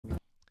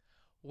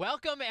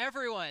Welcome,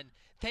 everyone.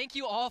 Thank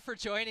you all for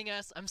joining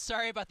us. I'm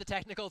sorry about the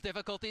technical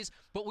difficulties,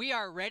 but we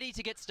are ready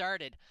to get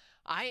started.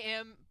 I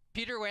am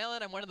Peter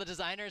Whalen. I'm one of the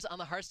designers on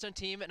the Hearthstone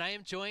team, and I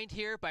am joined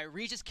here by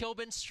Regis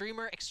Kilbin,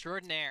 streamer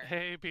extraordinaire.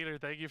 Hey, Peter.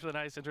 Thank you for the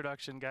nice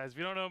introduction, guys. If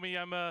you don't know me,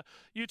 I'm a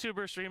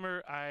YouTuber,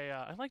 streamer.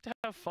 I like to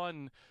have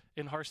fun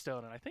in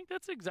Hearthstone, and I think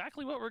that's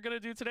exactly what we're going to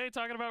do today,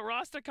 talking about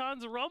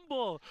Rastakhan's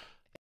Rumble.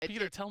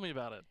 Peter, tell me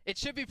about it. It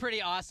should be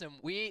pretty awesome.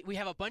 We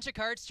have a bunch of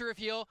cards to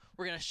reveal.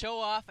 We're going to show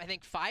off, I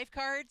think, 5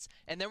 cards,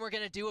 and then we're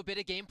going to do a bit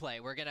of gameplay.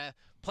 We're going to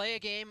play a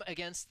game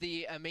against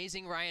the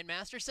amazing Ryan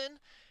Masterson,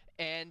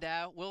 and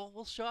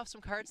we'll show off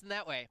some cards in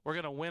that way. We're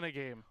going to win a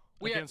game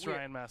against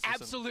Ryan Masterson.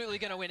 Absolutely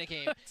going to win a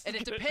game. And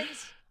it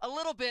depends a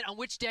little bit on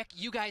which deck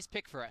you guys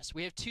pick for us.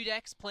 We have 2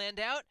 decks planned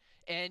out,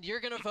 and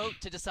you're going to vote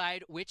to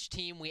decide which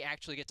team we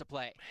actually get to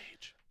play.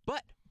 Mage.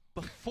 But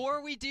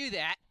before we do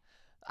that,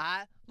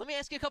 let me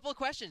ask you a couple of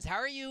questions. How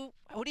are you?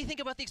 What do you think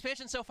about the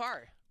expansion so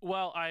far?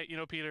 Well,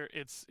 Peter,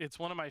 it's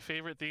one of my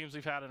favorite themes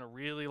we've had in a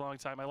really long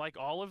time. I like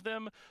all of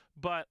them,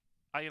 but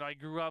I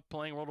grew up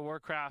playing World of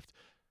Warcraft,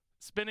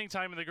 spending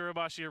time in the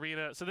Gurubashi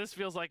arena, so this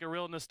feels like a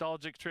real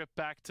nostalgic trip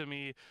back to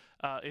me.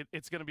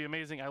 It's going to be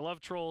amazing. I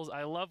love trolls.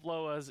 I love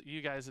Loas.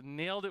 You guys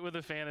nailed it with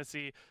the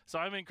fantasy, so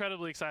I'm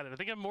incredibly excited. I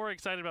think I'm more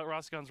excited about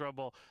Rastakhan's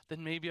Rumble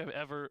than maybe I've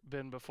ever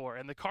been before.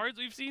 And the cards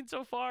we've seen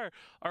so far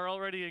are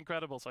already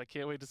incredible, so I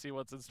can't wait to see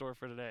what's in store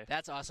for today.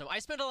 That's awesome. I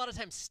spent a lot of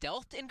time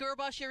stealthed in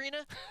Gurubashi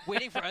arena,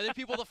 waiting for other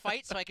people to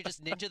fight so I could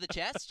just ninja the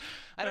chest.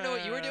 I don't know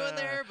what you were doing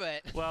there,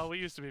 but... Well, we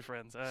used to be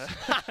friends.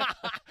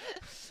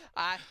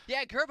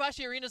 Yeah,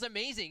 Gurubashi arena is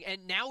amazing,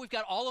 and now we've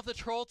got all of the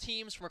troll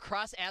teams from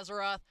across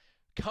Azeroth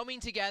coming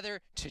together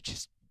to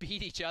just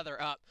beat each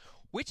other up.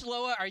 Which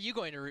Loa are you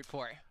going to root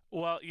for?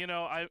 Well,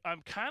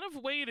 I'm kind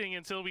of waiting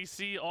until we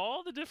see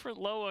all the different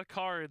Loa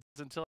cards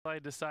until I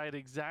decide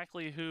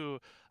exactly who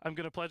I'm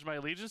going to pledge my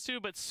allegiance to.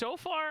 But so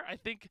far, I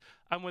think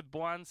I'm with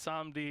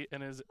Bwonsamdi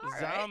and his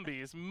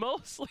zombies,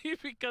 mostly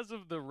because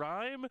of the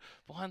rhyme.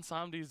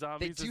 Bwonsamdi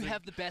zombies. They do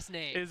have the best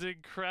name. Is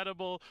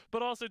incredible,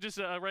 but also just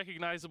a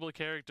recognizable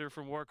character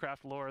from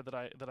Warcraft lore that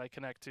I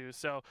connect to.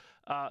 So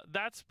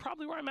that's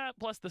probably where I'm at.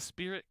 Plus, the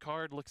Spirit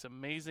card looks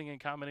amazing in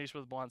combination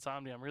with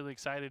Bwonsamdi. I'm really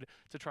excited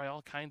to try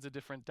all kinds of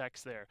different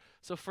decks there.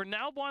 So for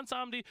now,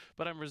 Bwonsamdi,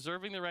 but I'm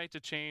reserving the right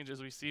to change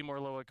as we see more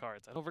Loa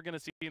cards. I hope we're going to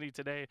see any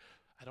today.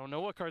 I don't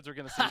know what cards we're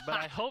going to see, but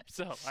I hope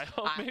so. I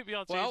hope maybe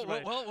I'll change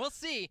Well, we'll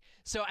see.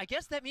 So I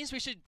guess that means we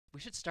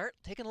should start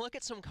taking a look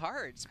at some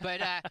cards. But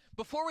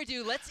before we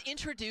do, let's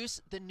introduce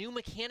the new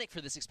mechanic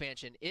for this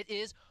expansion. It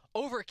is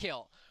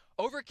Overkill.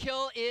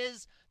 Overkill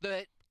is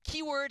the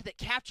keyword that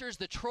captures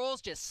the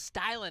trolls just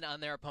styling on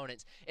their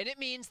opponents. And it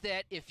means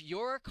that if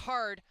your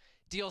card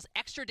deals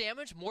extra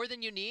damage, more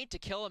than you need to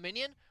kill a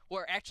minion,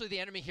 or actually the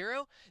enemy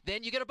hero,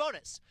 then you get a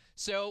bonus.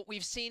 So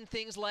we've seen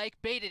things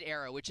like Baited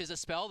Arrow, which is a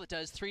spell that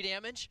does 3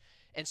 damage.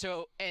 And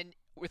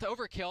with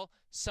Overkill,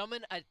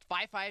 summon a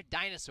 5/5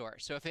 dinosaur.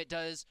 So if it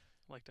does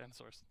like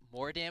dinosaurs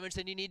more damage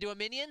than you need to a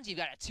minion, you've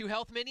got a 2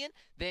 health minion,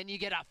 then you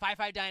get a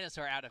 5/5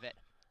 dinosaur out of it.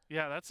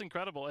 Yeah, that's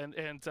incredible, and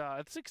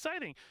it's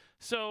exciting.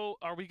 So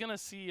are we going to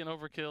see an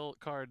Overkill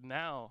card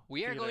now?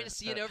 We are going to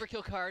see an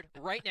Overkill card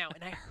right now,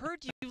 and I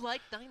heard you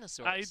like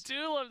dinosaurs. I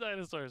do love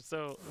dinosaurs,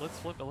 so let's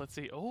flip it. Let's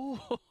see. Oh,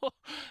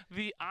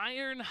 the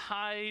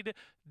Ironhide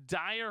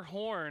Dire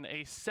Horn,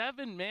 a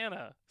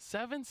 7-mana,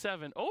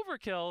 7/7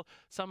 Overkill,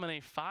 summon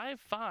a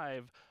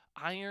 5/5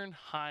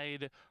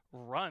 Ironhide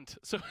Runt.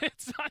 So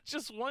it's not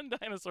just one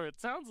dinosaur. It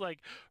sounds like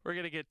we're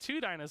going to get 2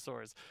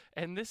 dinosaurs.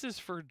 And this is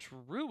for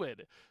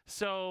Druid.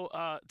 So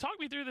talk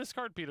me through this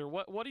card, Peter.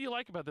 What do you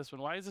like about this one?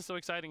 Why is this so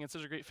exciting and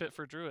such a great fit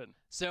for Druid?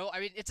 So,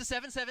 I mean, it's a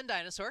 7/7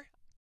 dinosaur.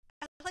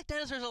 I like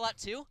dinosaurs a lot,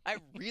 too. I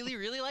really,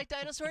 really like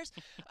dinosaurs.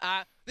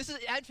 This is,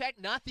 in fact,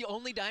 not the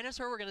only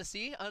dinosaur we're going to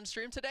see on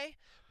stream today.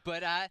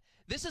 But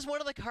this is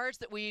one of the cards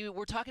that we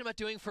were talking about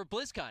doing for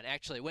BlizzCon,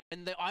 actually.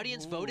 When the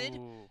audience voted,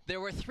 there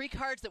were 3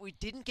 cards that we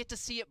didn't get to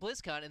see at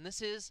BlizzCon, and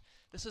this is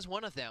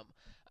one of them.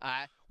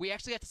 We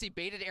actually got to see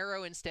Baited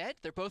Arrow instead.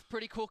 They're both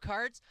pretty cool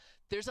cards.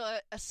 There's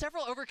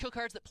several Overkill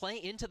cards that play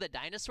into the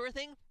dinosaur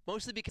thing,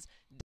 mostly because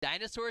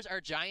dinosaurs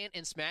are giant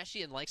and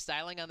smashy and like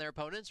styling on their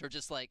opponents or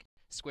just like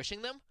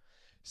squishing them.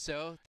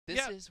 So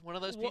this is one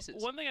of those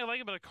pieces. One thing I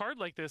like about a card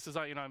like this is,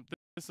 this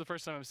is the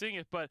first time I'm seeing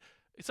it, but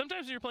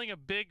sometimes when you're playing a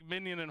big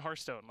minion in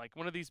Hearthstone, like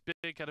one of these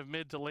big kind of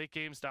mid to late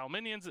game style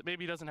minions that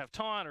maybe doesn't have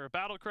taunt or a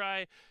battle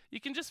cry,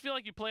 you can just feel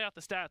like you play out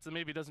the stats and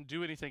maybe it doesn't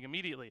do anything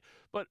immediately.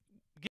 But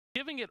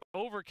giving it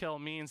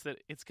Overkill means that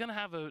it's going to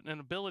have an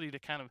ability to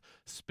kind of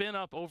spin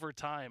up over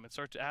time and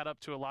start to add up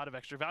to a lot of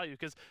extra value,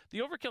 because the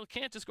Overkill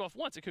can't just go off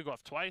once. It could go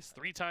off twice,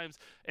 3 times,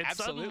 and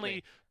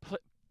suddenly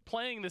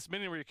playing this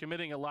minion where you're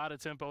committing a lot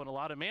of tempo and a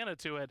lot of mana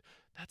to it,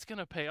 that's going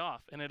to pay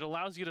off. And it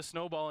allows you to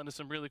snowball into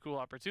some really cool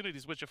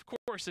opportunities, which, of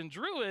course, in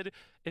Druid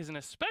is an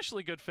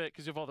especially good fit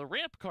because you have all the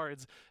ramp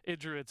cards in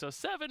Druid. So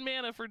 7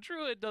 mana for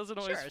Druid doesn't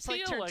always it's feel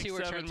like turn 2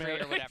 or 7 turn 3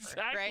 mana. or whatever.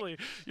 Exactly. Right?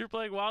 You're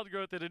playing Wild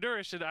Growth and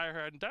Nourish and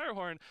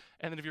Direhorn,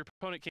 and then if your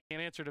opponent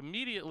answered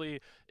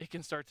immediately, it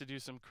can start to do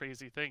some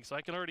crazy things. So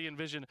I can already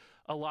envision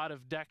a lot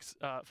of decks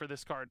for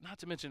this card. Not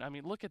to mention, I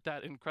mean, look at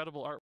that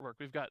incredible artwork.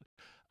 We've got,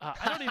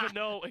 I don't even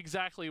know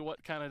exactly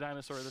what kind of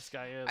dinosaur this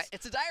guy is.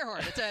 It's a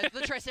Direhorn. It's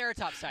the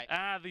Triceratops type.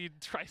 The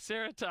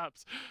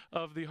Triceratops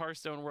of the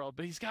Hearthstone world.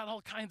 But he's got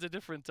all kinds of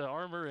different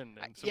armor and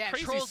some yeah,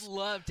 crazy trolls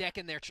love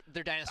decking their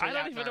dinosaurs. I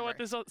don't even know what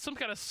this is. Some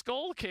kind of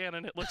skull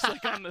cannon it looks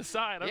like on the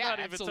side. I'm yeah, not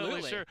even absolutely.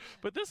 totally sure.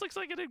 But this looks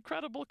like an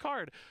incredible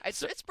card.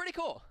 It's pretty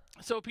cool.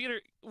 So, Peter,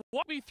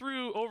 walk me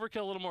through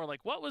Overkill a little more.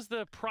 Like, what was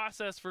the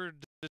process for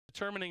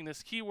determining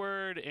this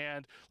keyword,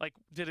 and like,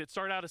 did it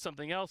start out as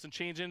something else and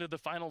change into the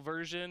final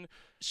version?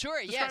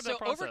 Sure. Describe yeah. So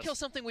process. Overkill is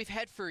something we've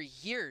had for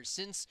years,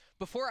 since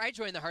before I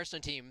joined the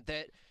Hearthstone team.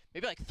 That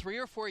maybe like 3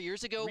 or 4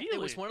 years ago, really? It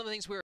was one of the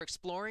things we were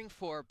exploring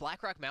for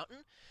Blackrock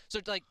Mountain. So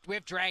like we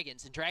have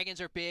dragons, and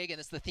dragons are big, and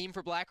it's the theme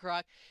for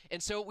Blackrock.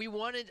 And so we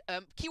wanted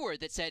a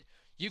keyword that said,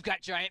 "You've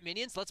got giant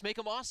minions. Let's make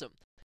them awesome."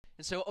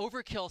 And so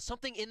Overkill,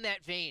 something in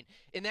that vein.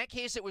 In that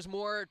case, it was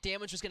more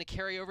damage was going to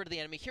carry over to the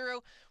enemy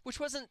hero, which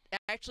wasn't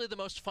actually the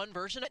most fun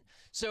version of it.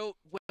 So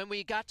when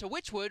we got to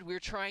Witchwood, we were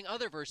trying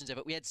other versions of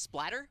it. We had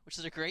Splatter, which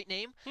is a great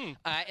name, and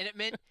it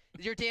meant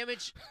your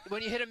damage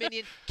when you hit a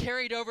minion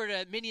carried over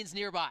to minions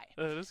nearby.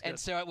 And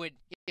so it would,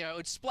 it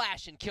would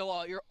splash and kill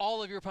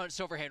all of your opponent's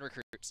Silverhand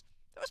recruits.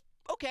 That was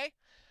okay.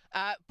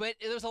 But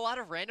there was a lot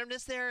of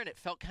randomness there, and it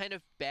felt kind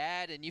of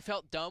bad, and you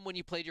felt dumb when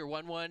you played your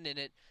 1/1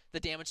 and the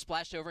damage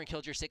splashed over and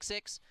killed your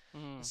 6/6.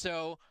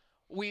 So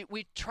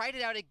we tried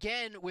it out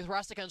again with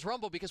Rastakhan's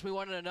Rumble because we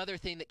wanted another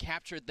thing that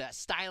captured the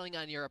styling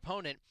on your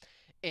opponent,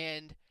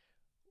 and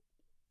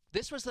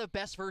this was the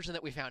best version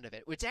that we found of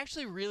it. It's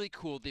actually really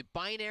cool. The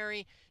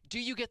binary, do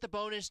you get the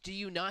bonus, do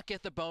you not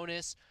get the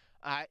bonus,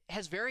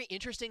 has very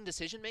interesting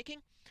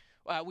decision-making.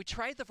 We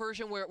tried the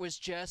version where it was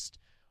just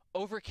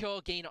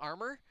Overkill gain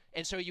armor,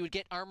 and so you would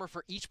get armor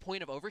for each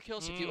point of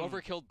Overkill. So if you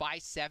Overkilled by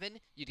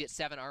 7, you'd get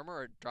 7 armor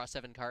or draw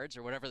 7 cards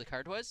or whatever the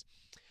card was.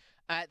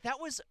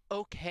 That was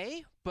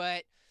okay,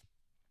 but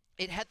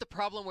it had the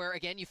problem where,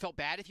 again, you felt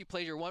bad if you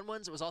played your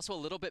 1/1s. It was also a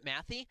little bit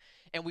mathy,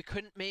 and we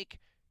couldn't make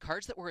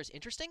cards that were as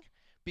interesting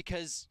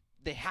because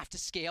they have to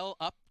scale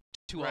up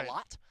to a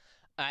lot.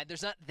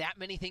 There's not that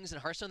many things in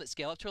Hearthstone that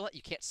scale up to a lot.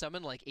 You can't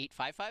summon like 8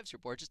 5/5s. Your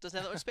board just doesn't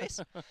have that much space.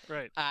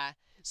 Right.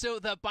 So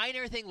the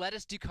binary thing let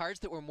us do cards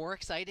that were more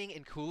exciting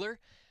and cooler.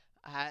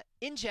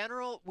 In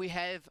general, we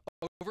have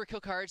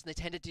Overkill cards, and they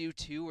tend to do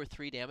 2 or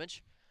 3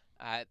 damage.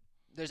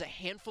 There's a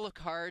handful of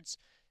cards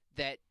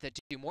that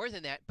do more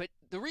than that, but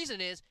the reason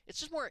is it's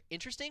just more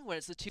interesting when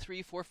it's the 2,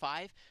 3, 4,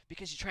 5,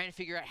 because you're trying to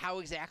figure out how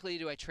exactly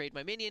do I trade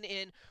my minion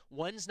in.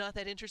 1's not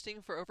that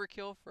interesting for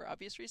Overkill for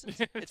obvious reasons.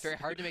 It's very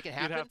hard to make it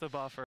happen. You'd have to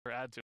buff or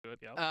add to it,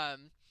 yeah.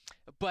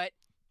 But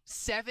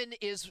 7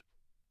 is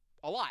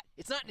a lot.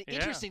 It's not an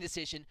interesting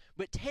decision,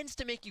 but tends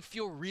to make you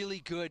feel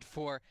really good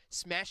for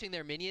smashing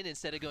their minion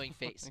instead of going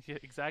face. Yeah,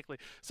 exactly.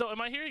 So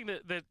am I hearing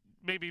that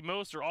maybe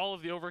most or all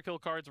of the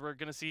Overkill cards we're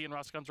going to see in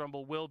Rastakhan's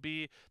Rumble will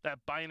be that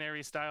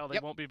binary style? They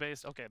won't be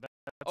based? Okay.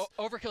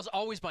 Overkill's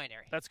always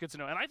binary. That's good to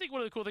know. And I think one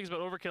of the cool things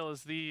about Overkill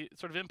is the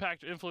sort of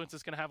impact or influence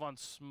it's going to have on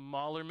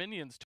smaller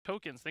minions,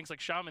 tokens, things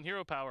like Shaman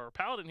Hero Power or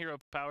Paladin Hero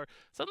Power.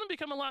 Suddenly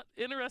become a lot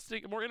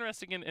more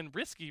interesting and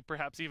risky,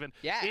 perhaps even,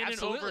 in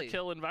absolutely. an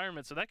Overkill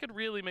environment. So that could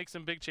really make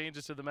some big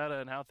changes to the meta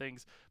and how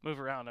things move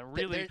around.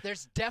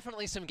 There's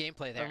definitely some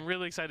gameplay there. I'm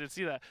really excited to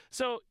see that.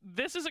 So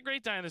this is a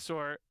great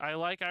dinosaur. I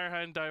like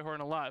Ironhide Direhorn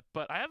a lot,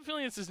 but I have a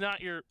feeling this is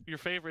not your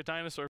favorite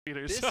dinosaur,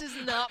 Peter. This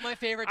is not my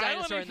favorite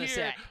dinosaur in the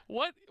set.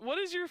 What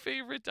is your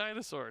favorite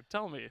dinosaur?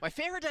 Tell me. My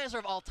favorite dinosaur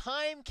of all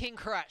time, King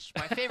Crush.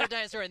 My favorite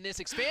dinosaur in this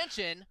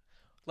expansion.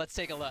 Let's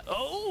take a look.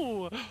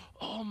 Oh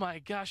my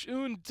gosh.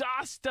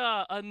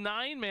 Undasta, a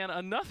 9-man,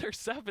 another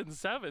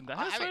 7/7.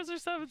 Dinosaurs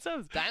are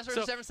 7/7s. Dinosaurs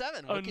are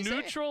 7/7. A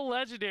neutral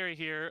legendary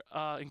here.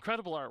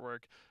 Incredible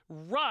artwork.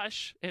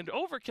 Rush and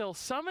Overkill,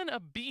 summon a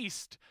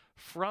beast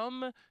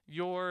from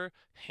your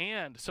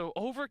hand. So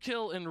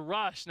Overkill and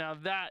Rush. Now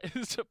that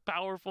is a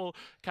powerful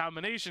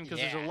combination because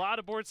there's a lot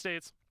of board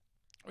states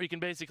where you can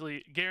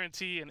basically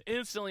guarantee and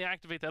instantly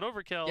activate that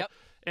Overkill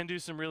and do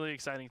some really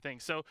exciting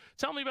things. So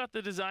tell me about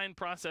the design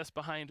process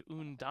behind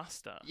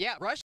Undasta. Yeah,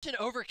 Rush and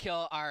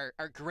Overkill are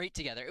great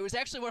together. It was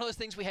actually one of those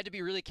things we had to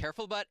be really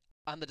careful about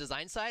on the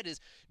design side is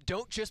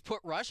don't just put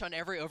Rush on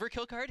every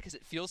Overkill card because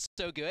it feels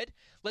so good.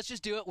 Let's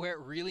just do it where it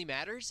really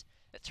matters.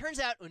 It turns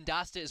out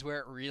Undasta is where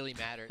it really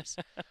matters.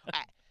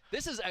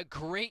 This is a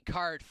great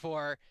card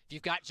for if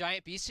you've got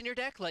giant beasts in your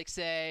deck, like,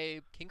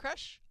 say, King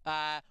Crush,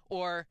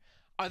 or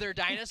other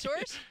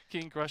dinosaurs.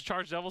 King Crush.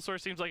 Charged Devilsaur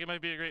seems like it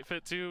might be a great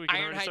fit, too.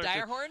 Ironhide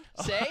Direhorn,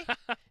 say.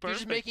 You're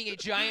just making a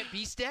giant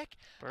beast deck.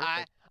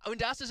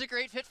 Undasta's a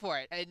great fit for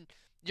it. And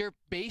you're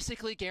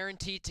basically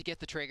guaranteed to get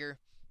the trigger.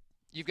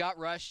 You've got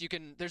Rush.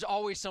 There's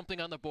always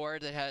something on the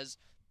board that has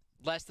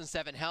less than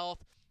 7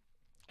 health.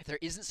 If there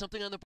isn't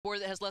something on the board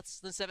that has less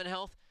than 7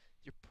 health,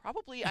 you're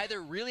probably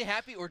either really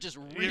happy or just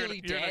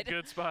really you're in a dead.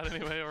 good spot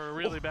anyway, or a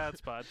really bad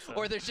spot. So.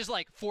 Or there's just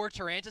like 4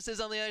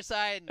 Tarantuses on the other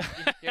side,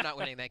 and you're not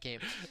winning that game.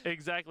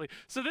 Exactly.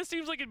 So this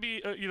seems like it'd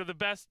be the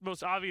best,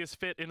 most obvious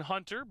fit in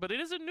Hunter, but it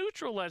is a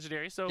neutral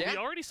legendary. So we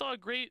already saw a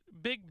great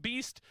big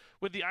beast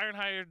with the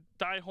Ironhide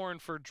Diehorn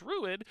for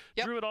Druid.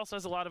 Druid also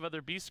has a lot of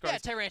other beast cards.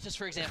 Yeah, Tyrantus,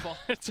 for example.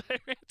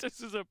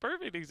 Tyrantus is a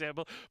perfect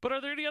example. But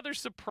are there any other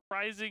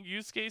surprising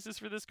use cases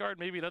for this card?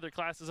 Maybe in other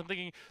classes. I'm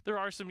thinking there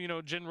are some,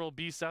 general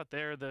beasts out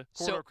there, the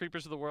corridor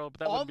creepers of the world,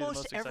 but that wouldn't be the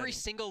most exciting. Almost every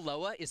single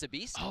Loa is a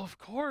beast. Oh, of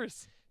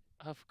course.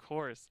 Of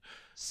course.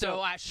 So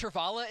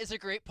Shirvala is a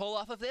great pull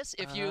off of this.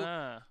 If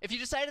you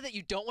decided that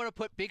you don't want to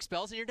put big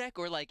spells in your deck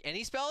or like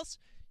any spells,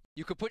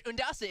 you could put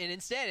Undasa in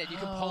instead, and you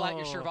can pull out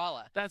your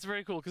Shirvala. That's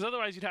very cool, because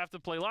otherwise you'd have to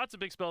play lots of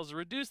big spells to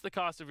reduce the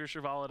cost of your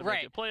Shirvala to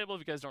make it playable. If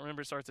you guys don't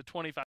remember, it starts at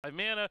 25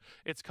 mana.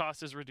 Its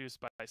cost is reduced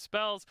by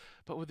spells.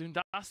 But with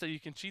Undasa, you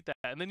can cheat that.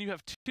 And then you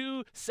have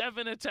 2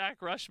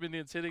 7-attack rush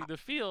minions hitting the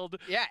field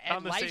and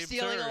on the life same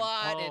stealing turn. a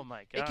lot. Oh,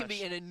 my gosh. It can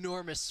be an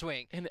enormous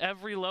swing. And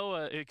every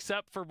Loa,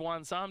 except for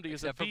Bwansamdi,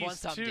 is a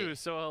beast, too.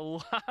 So a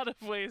lot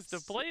of ways to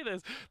play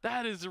this.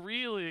 That is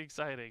really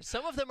exciting.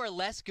 Some of them are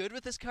less good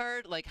with this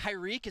card. Like,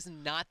 Hyreek is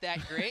not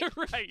that great.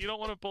 Right, you don't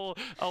want to pull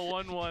a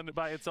 1/1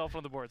 by itself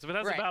on the board. So if it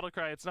has a battle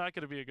cry, it's not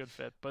going to be a good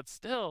fit, but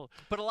still.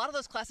 But a lot of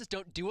those classes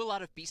don't do a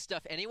lot of beast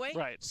stuff anyway.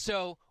 Right.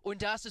 So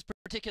Undasa is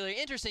particularly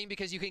interesting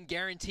because you can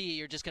guarantee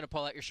you're just going to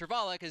pull out your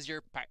Shirvala because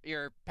your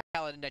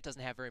Paladin deck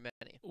doesn't have very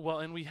many. Well,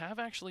 and we have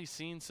actually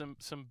seen some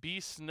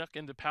beasts snuck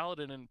into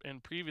Paladin in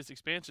previous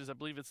expansions. I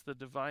believe it's the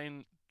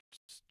Divine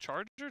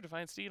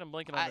Steed. I'm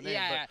blanking on the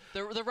name.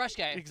 The Rush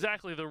guy.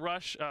 Exactly, the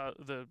Rush,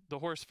 the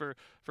horse for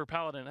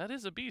Paladin. That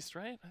is a beast,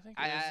 right? I think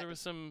there was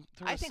some.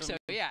 I think so.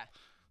 Yeah.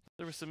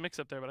 There was some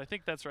mix-up there, but I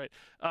think that's right.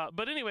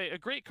 But anyway, a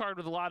great card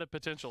with a lot of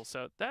potential.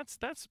 So that's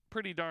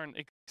pretty darn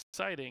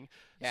exciting.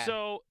 Yeah.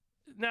 So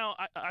now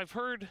I've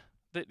heard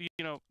that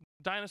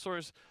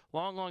dinosaurs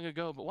long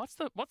ago, but what's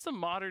the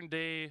modern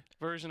day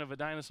version of a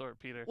dinosaur,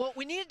 Peter? Well,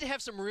 we needed to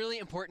have some really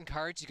important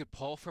cards you could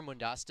pull from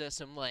Undasta,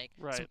 some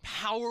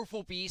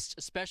powerful beasts,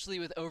 especially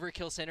with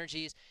overkill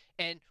synergies.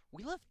 And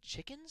we love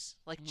chickens.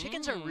 Like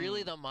chickens are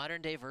really the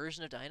modern day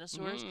version of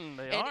dinosaurs.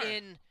 They are.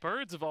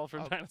 Birds evolved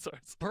from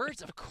dinosaurs.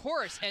 Birds, of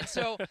course. And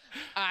so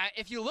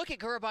if you look at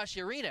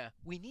Gurabashi Arena,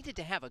 we needed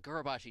to have a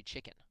Gurabashi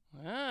chicken.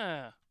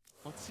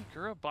 Let's see,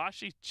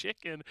 Gurabashi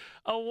Chicken,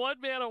 a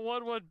 1-mana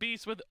 1/1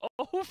 beast with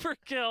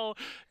overkill,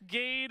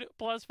 gain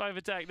 +5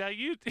 attack. Now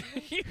you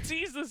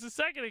teased this a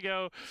second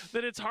ago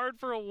that it's hard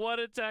for a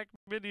 1-attack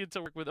minion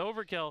to work with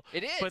overkill.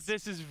 It is. But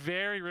this is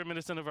very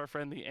reminiscent of our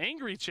friend the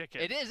Angry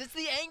Chicken. It is. It's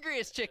the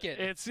angriest chicken.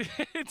 It's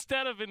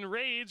instead of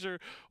enrage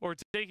or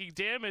taking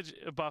damage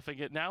buffing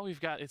it, now it's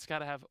got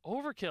to have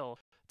overkill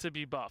to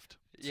be buffed.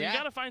 So you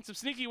got to find some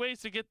sneaky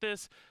ways to get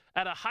this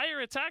at a higher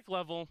attack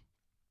level,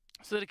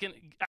 so that it can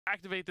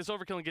activate this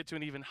overkill and get to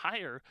an even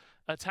higher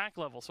attack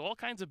level. So all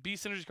kinds of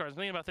beast synergy cards. I'm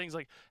thinking about things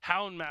like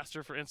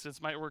Houndmaster, for instance,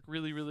 might work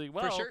really, really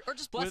well. For sure. Or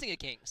just Blessing of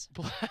Kings.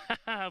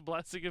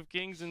 Blessing of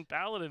Kings and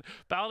Paladin.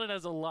 Paladin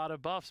has a lot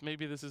of buffs.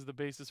 Maybe this is the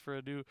basis for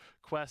a new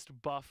quest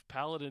buff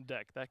Paladin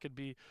deck. That could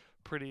be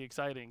pretty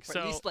exciting. Or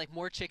at least like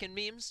more chicken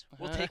memes.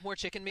 We'll take more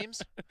chicken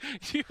memes.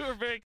 You were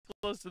very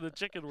close to the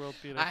chicken world,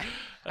 Peter.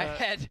 I've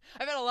had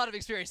a lot of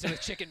experience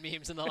with chicken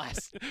memes in the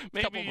last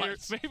couple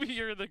months. Maybe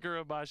you're the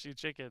Gurabashi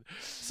chicken.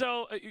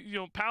 So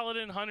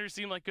Paladin, Hunter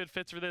seem like good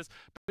fits for this.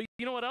 But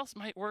you know what else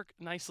might work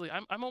nicely?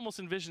 I'm almost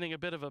envisioning a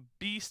bit of a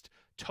beast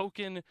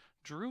token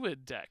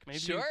Druid deck. Maybe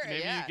you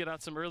get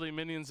out some early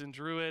minions in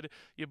Druid.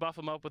 You buff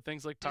them up with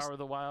things like Power of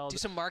the Wild. Do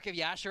some Mark of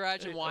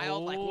Yasharaj and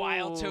Wild, like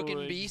wild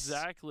token beasts.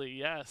 Exactly,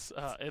 yes.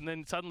 And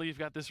then suddenly you've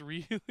got this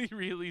really,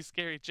 really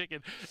scary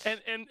chicken.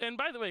 And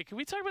by the way, can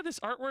we talk about this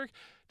artwork?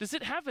 Does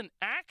it have an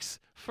axe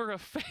for a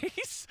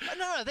face?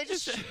 No. They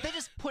just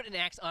put an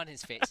axe on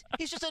his face.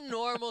 He's just a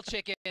normal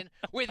chicken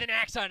with an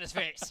axe on his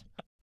face.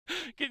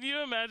 Can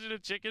you imagine a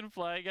chicken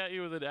flying at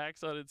you with an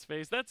axe on its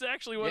face? That's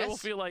actually what it will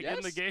feel like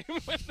in the game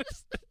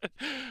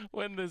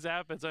when this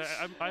happens.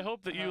 I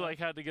hope that you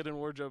had to get in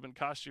wardrobe and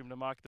costume to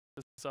mock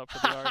this up for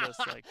the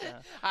artist.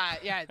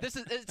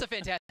 It's a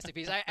fantastic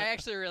piece. I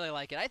actually really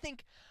like it. I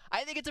think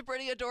it's a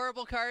pretty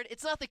adorable card.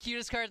 It's not the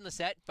cutest card in the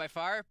set by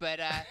far, but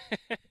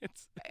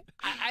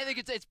I think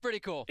it's pretty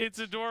cool. It's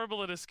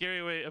adorable in a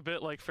scary way, a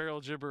bit like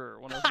Feral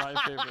Gibberer, one of my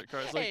favorite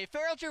cards. Hey,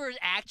 Feral Gibberer is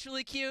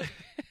actually cute.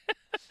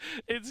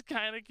 It's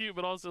kind of cute,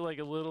 but also like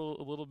a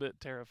little bit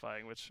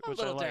terrifying, which I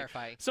like.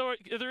 Terrifying. So,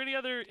 are there any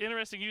other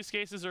interesting use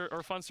cases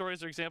or fun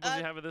stories or examples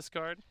you have of this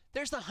card?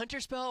 There's the Hunter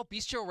spell,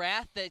 Bestial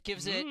Wrath, that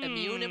gives it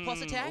immune and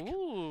plus attack.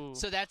 Ooh.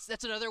 So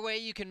that's another way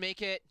you can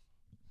make it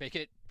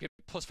get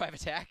 +5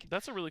 attack.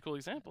 That's a really cool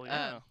example.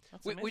 Yeah.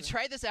 We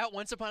tried this out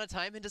once upon a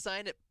time in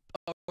design at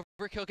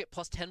Overkill get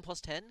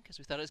 +10/+10 because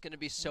we thought it was going to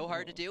be so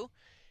hard to do.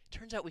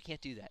 Turns out we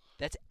can't do that.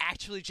 That's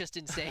actually just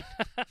insane.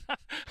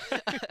 For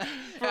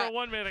a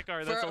 1-mana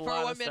card, that's a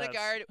lot of stats. For a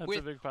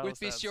 1-mana card with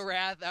Bestial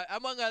Wrath,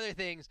 among other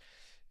things.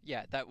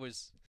 Yeah, that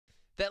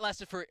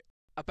lasted for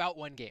about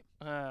one game.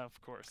 Of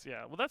course,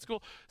 yeah. Well, that's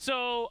cool.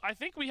 So I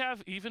think we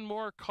have even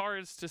more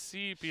cards to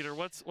see, Peter.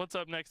 What's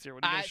up next here?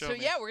 What are you going to show me?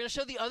 Yeah, we're going to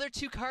show the other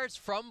 2 cards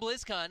from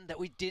BlizzCon that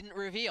we didn't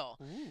reveal.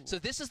 Ooh. So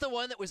this is the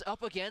one that was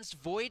up against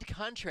Void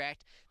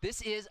Contract.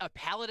 This is a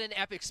Paladin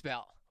Epic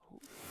spell.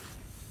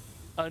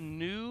 A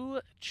new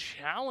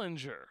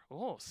challenger.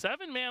 Oh,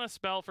 7 mana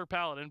spell for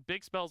Paladin.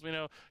 Big spells we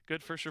know,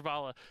 good for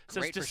Shivala.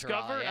 Says Great for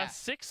discover Shivala, yeah. a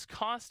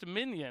 6-cost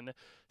minion,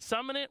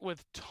 summon it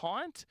with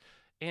Taunt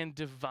and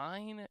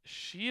Divine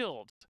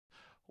Shield.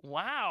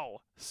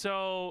 Wow.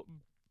 So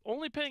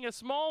only paying a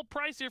small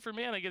price here for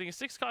mana, getting a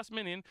 6-cost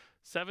minion,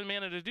 7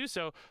 mana to do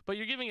so, but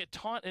you're giving it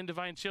Taunt and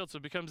Divine Shield, so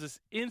it becomes this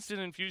instant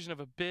infusion of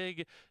a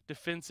big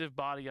defensive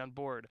body on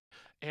board.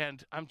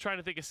 And I'm trying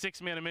to think of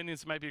 6 mana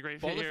minions might be a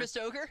great fit Boulder here. Fist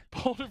Ogre?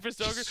 Boulder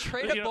Fist Ogre.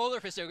 Straight up Boulder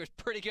Fist Ogre is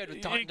pretty good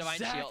with Taunt and Divine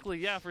Shield. Exactly,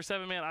 yeah, for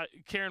 7 mana.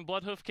 Karen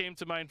Bloodhoof came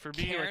to mind for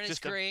me. Karen like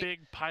just is great. A big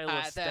pile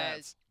of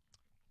stats.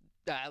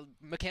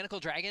 Mechanical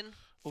Dragon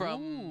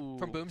from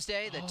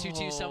Boomsday, the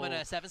 2/2 summon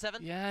a 7/7.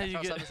 Yeah,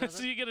 you get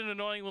so you get an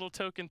annoying little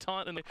token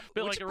taunt and a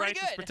bit like a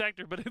Righteous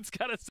Protector, but it's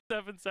got a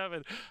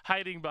 7/7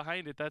 hiding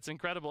behind it. That's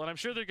incredible, and I'm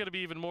sure there are going to be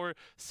even more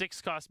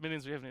 6-cost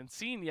minions we haven't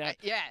seen yet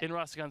in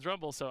Rastakhan's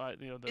Rumble. So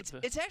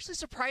it's actually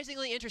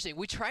surprisingly interesting.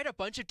 We tried a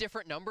bunch of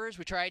different numbers.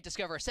 We tried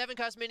Discover a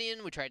 7-cost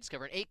minion. We tried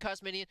Discover an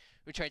 8-cost minion.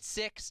 We tried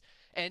 6,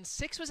 and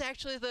 6 was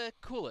actually the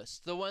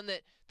coolest. The one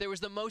that there was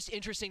the most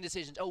interesting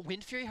decisions. Oh,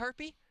 Wind Fury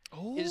Harpy.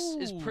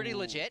 Is pretty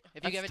legit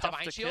if you give it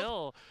Divine Shield.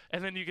 Kill.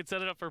 And then you can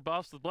set it up for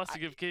buffs with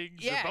Blessing of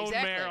Kings, or Bone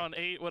Mare on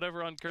 8,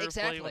 whatever on curve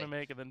play you want to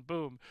make, and then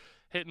boom,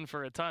 hitting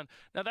for a ton.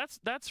 Now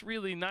that's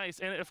really nice,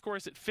 and of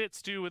course it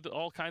fits too with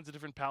all kinds of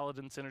different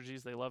Paladin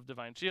synergies. They love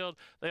Divine Shield.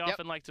 They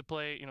often like to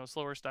play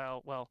slower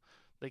style. Well,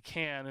 they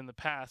can in the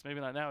past,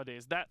 maybe not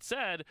nowadays. That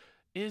said,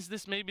 is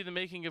this maybe the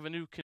making of a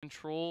new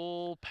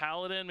control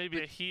Paladin, maybe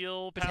a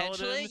heal Paladin?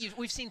 Potentially.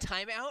 We've seen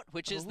Timeout,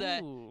 which is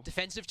the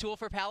defensive tool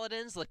for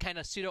Paladins, the kind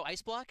of pseudo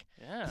ice block.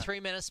 Yeah.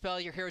 3-mana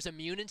spell, your hero's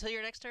immune until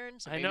your next turn.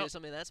 So maybe there's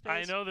something in that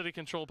space. I know that a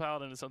control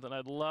Paladin is something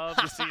I'd love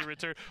to see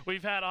return.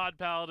 We've had odd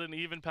Paladin,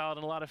 even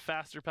Paladin, a lot of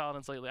faster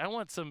Paladins lately. I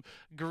want some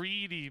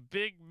greedy,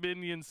 big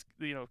minions,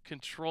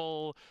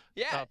 control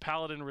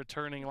Paladin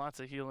returning, lots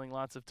of healing,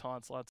 lots of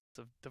taunts, lots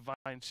of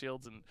Divine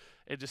Shields, and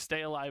just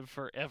stay alive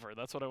forever.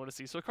 That's what I want to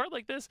see. So a card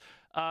like this,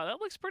 that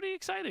looks pretty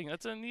exciting.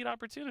 That's a neat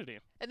opportunity.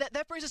 And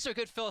that brings us to a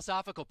good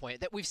philosophical point,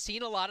 that we've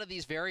seen a lot of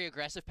these very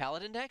aggressive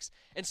Paladin decks,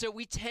 and so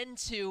we tend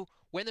to,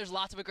 when there's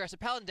lots of aggressive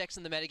Paladin decks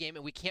in the metagame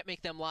and we can't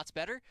make them lots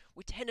better,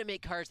 we tend to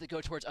make cards that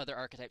go towards other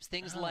archetypes.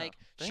 Things like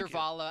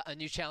Shivala, a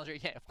new challenger,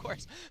 yeah, of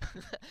course,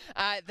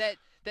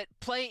 that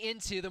play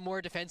into the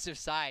more defensive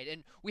side.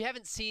 And we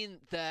haven't seen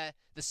the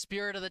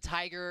Spirit of the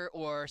Tiger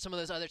or some of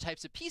those other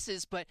types of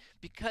pieces, but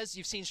because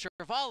you've seen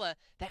Shivala,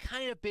 that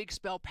kind of big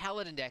spell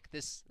Paladin deck,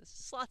 this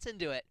slots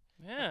into it.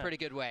 Yeah. A pretty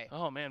good way.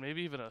 Oh, man,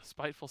 maybe even a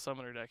Spiteful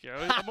Summoner deck here.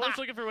 I'm always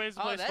looking for ways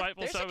to play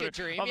Spiteful Summoner. A good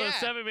dream, although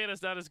 7 mana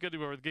is not as good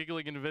anymore with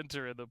Giggling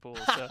Inventor in the pool.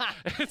 So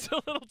it's a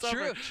little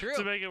tougher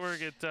to make it work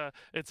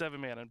at 7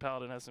 mana, and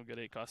Paladin has some good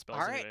 8-cost spells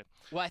anyway.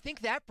 Well, I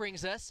think that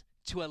brings us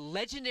to a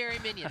legendary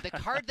minion, the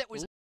card that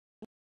was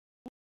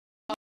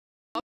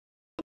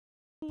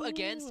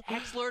against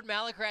Hexlord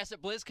Malakras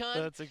at BlizzCon.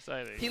 That's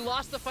exciting. He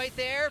lost the fight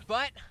there,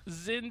 but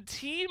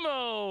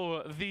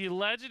Zentimo, the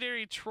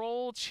legendary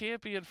troll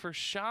champion for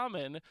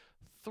Shaman,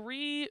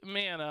 3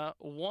 mana,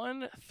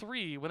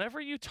 1/3.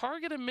 Whenever you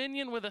target a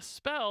minion with a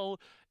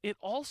spell, it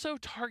also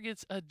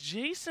targets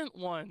adjacent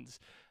ones.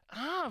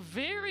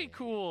 Very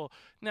cool.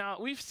 Now,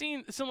 we've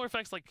seen similar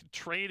effects like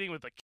trading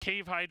with the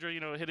Cave Hydra,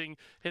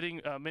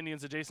 hitting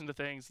minions adjacent to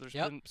things. There's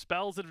been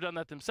spells that have done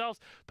that themselves,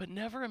 but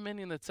never a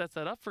minion that sets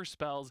that up for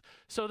spells.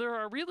 So there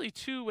are really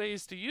 2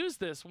 ways to use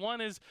this.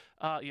 One is,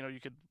 you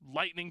could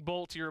lightning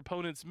bolt your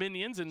opponent's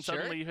minions, and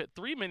suddenly you hit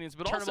 3 minions,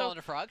 but turn also them all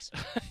into frogs.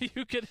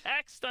 You could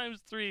hex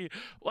 ×3.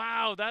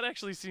 Wow, that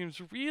actually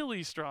seems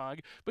really strong.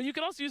 But you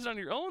can also use it on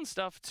your own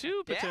stuff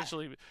too,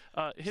 potentially.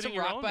 Hitting some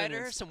your Rock own Biter,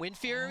 minions. some Wind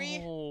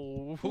Fury.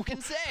 Oh. Who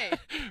can say?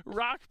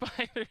 Rock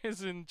Biter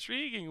is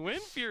intriguing.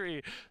 Wind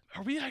Fury.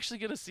 Are we actually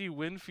going to see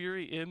Wind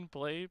Fury in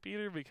play,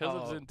 Peter,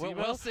 because of Zentimo?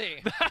 We'll see.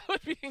 That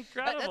would be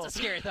incredible. That's a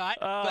scary thought.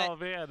 Oh,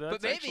 man.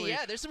 But maybe,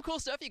 there's some cool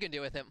stuff you can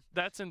do with him.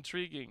 That's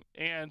intriguing.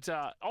 And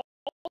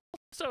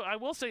also, I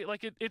will say,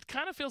 it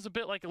kind of feels a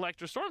bit like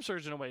Electro Storm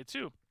Surge in a way,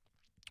 too,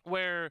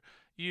 where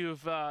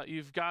you've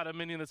got a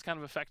minion that's kind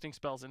of affecting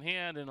spells in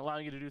hand and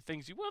allowing you to do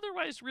things you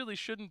otherwise really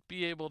shouldn't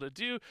be able to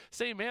do.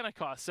 Same mana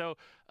cost. So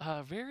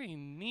very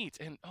neat.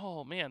 And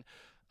oh man.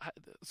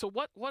 So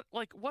what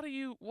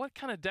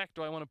kind of deck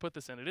do I want to put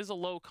this in? It is a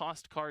low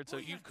cost card, so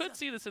you could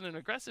see this in an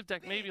aggressive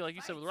deck, maybe like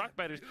you said with Rock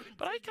Biters,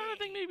 but I kind of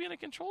think maybe in a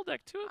control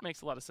deck too it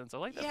makes a lot of sense. I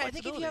like that. Yeah, I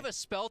think if you have a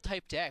spell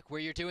type deck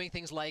where you're doing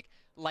things like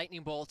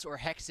lightning bolts or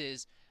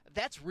hexes,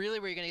 that's really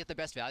where you're going to get the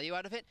best value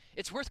out of it.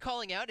 It's worth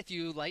calling out, if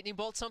you lightning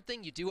bolt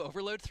something, you do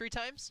overload 3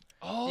 times.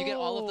 Oh. You get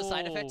all of the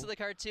side effects of the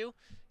card too.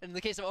 In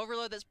the case of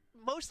overload, that's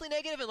mostly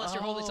negative unless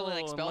you're holding something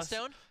like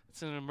Spellstone.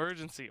 It's an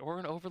emergency or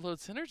an overload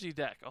synergy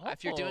deck.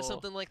 If you're doing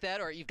something like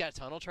that, or you've got a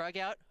Tunnel Trog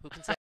out, who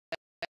can say?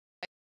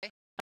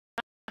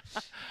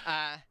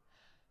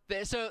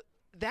 So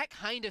that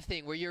kind of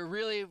thing, where you're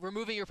really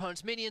removing your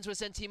opponent's minions with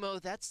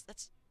Sentimo, that's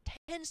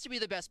tends to be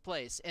the best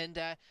place. And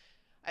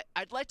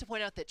I'd like to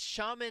point out that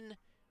Shaman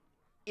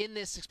in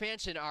this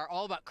expansion are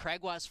all about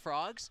Kragwa's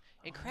frogs,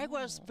 and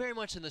Kragwa's very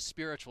much in the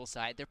spiritual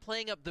side. They're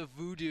playing up the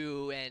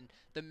voodoo and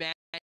the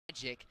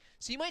magic.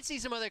 So you might see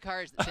some other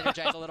cards that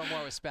synergize a little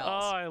more with spells.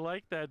 Oh, I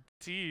like that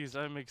tease.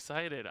 I'm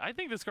excited. I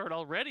think this card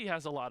already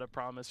has a lot of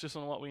promise just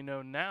on what we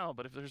know now,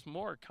 but if there's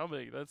more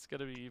coming, that's going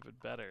to be even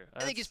better.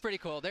 I think he's pretty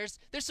cool. There's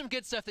some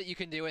good stuff that you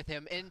can do with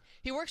him, and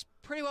he works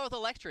pretty well with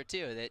Electra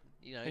too. That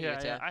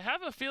yeah. I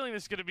have a feeling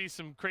there's going to be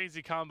some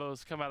crazy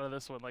combos come out of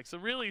this one, like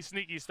some really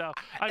sneaky stuff.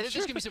 There's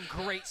going to be some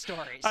great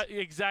stories.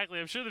 Exactly.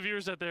 I'm sure the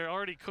viewers out there are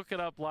already cooking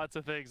up lots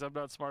of things. I'm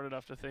not smart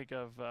enough to think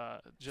of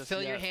just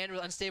fill yet. your hand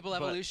with unstable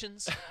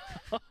evolutions.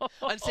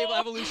 Unstable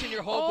evolution,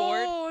 your whole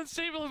board. Oh,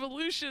 unstable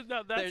evolution.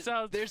 Now, that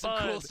sounds There's fun.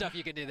 some cool stuff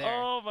you can do there.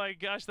 Oh my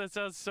gosh, that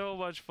sounds so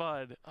much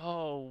fun.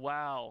 Oh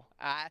wow.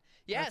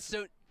 Yeah.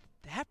 So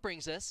that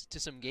brings us to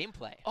some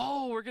gameplay.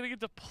 Oh, we're gonna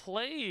get to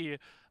play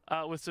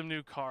with some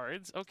new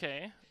cards.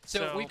 Okay.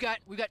 So we've got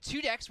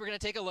 2 decks we're gonna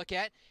take a look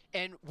at,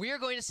 and we're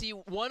going to see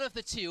one of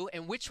the 2,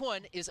 and which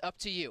one is up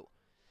to you.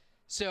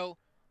 So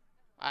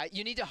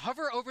you need to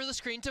hover over the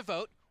screen to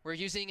vote. We're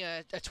using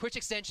a Twitch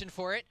extension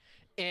for it,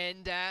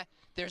 and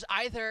there's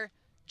either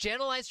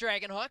Janelized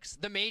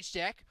Dragonhawks, the Mage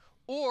deck,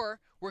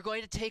 or we're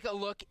going to take a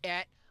look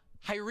at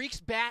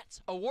Hyrike's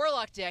Bats, a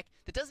Warlock deck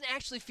that doesn't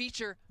actually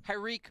feature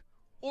Hyrike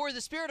or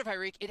the Spirit of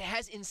Hyrike. It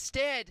has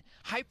instead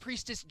High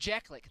Priestess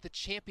Jeklik, the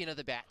champion of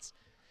the Bats.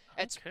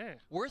 It's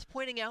worth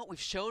pointing out, we've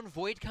shown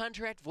Void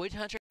Contract. Void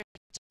Contract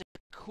is a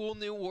cool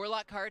new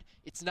Warlock card.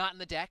 It's not in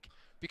the deck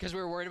because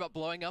we were worried about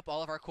blowing up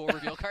all of our cool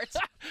reveal cards.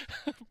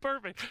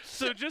 Perfect.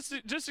 So just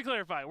to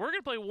clarify, we're going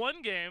to play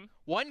one game.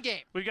 One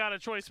game. We got a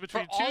choice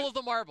between for all of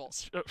the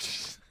marbles.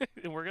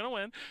 And we're going to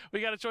win.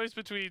 We got a choice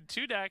between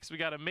 2 decks. We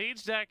got a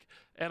Mage deck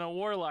and a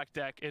Warlock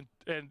deck.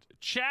 And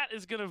chat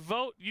is going to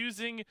vote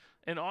using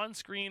an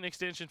on-screen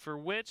extension for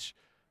which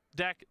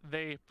deck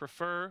they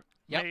prefer.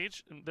 Yep.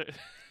 Mage.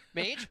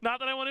 Mage? Not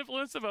that I want to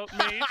influence the vote.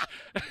 Mage.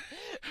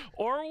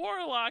 Or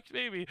Warlock,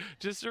 maybe.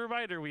 Just a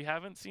reminder, we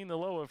haven't seen the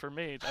Loa for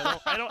Mage.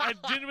 I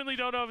genuinely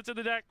don't know if it's in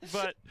the deck,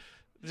 but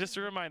just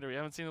a reminder, we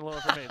haven't seen the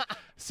Loa for Mage.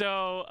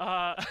 So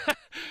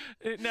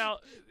now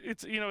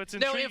it's it's intriguing.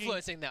 No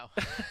influencing though.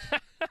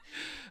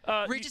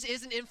 Regis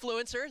is an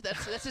influencer.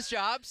 That's his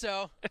job.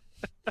 So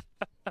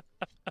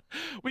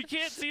we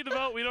can't see the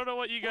vote. We don't know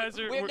what you guys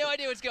are. We have no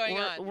idea what's going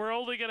on. We're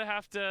only gonna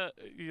have to,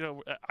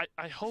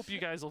 I hope you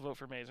guys will vote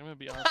for Mage. I'm gonna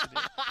be honest with you.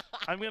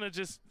 I'm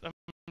just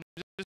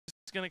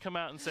gonna come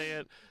out and say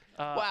it.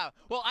 Wow.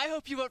 Well, I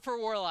hope you vote for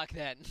Warlock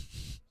then.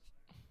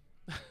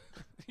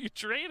 You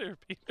traitor,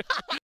 Peter.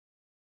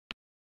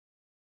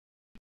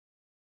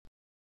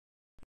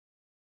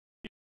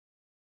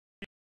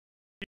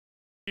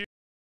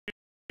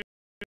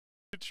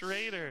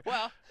 Traitor.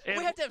 Well,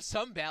 we have to have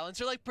some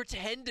balance, or like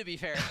pretend to be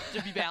fair,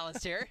 to be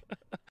balanced here.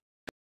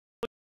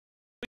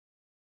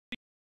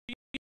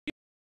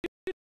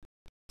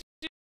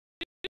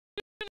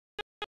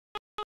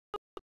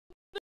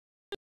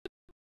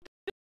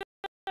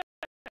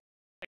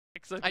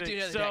 I do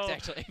know the decks,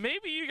 actually.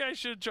 Maybe you guys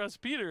should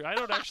trust Peter. I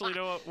don't actually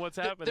know what's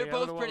happening. They're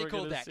both pretty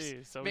cool decks.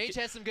 So Mage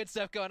has some good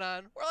stuff going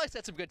on. Warlock's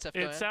got some good stuff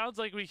going on. It sounds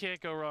like we can't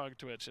go wrong,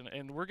 Twitch.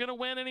 And we're going to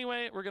win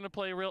anyway. We're going to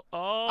play real... Oh,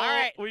 all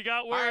right. We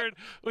got word.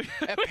 Right.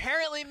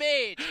 Apparently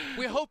Mage.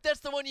 We hope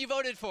that's the one you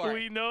voted for.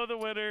 We know the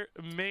winner.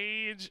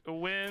 Mage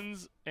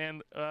wins.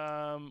 And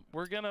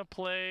we're going to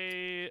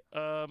play...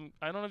 I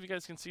don't know if you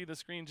guys can see the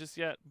screen just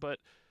yet, but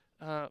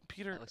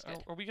Peter,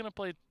 are we going to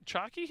play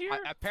Chalky here?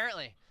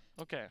 Apparently.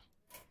 Okay.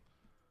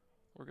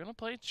 We're going to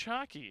play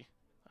Chalky.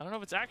 I don't know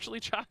if it's actually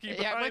Chalky.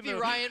 Yeah, it might be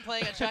Ryan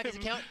playing on Chalky's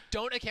account.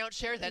 Don't account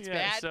share. That's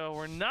bad. So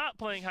we're not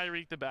playing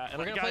Hyrike the Bat. And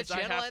we're going to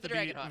play I have to be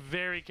Dragonhawk.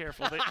 very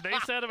careful. They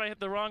said if I hit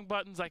the wrong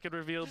buttons, I could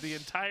reveal the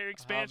entire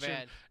expansion.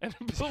 Oh, man.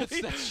 And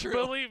that's true.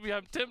 Believe me,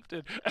 I'm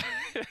tempted.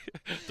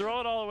 Throw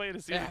it all away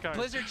to see the cards.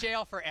 Blizzard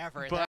jail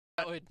forever. But,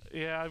 that would...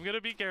 Yeah, I'm going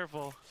to be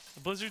careful.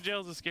 Blizzard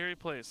jail is a scary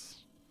place.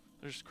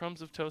 There's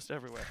crumbs of toast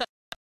everywhere.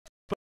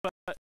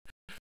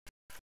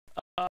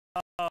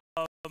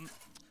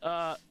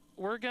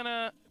 We're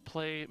gonna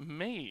play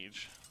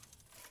Mage,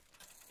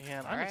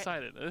 and I'm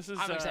excited.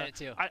 I'm excited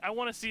too. I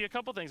want to see a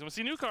couple things. I want to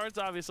see new cards,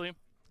 obviously.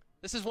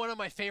 This is one of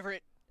my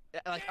favorite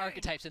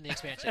archetypes in the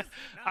expansion.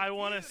 I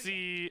want to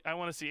see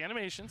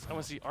animations. I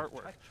want to see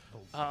artwork.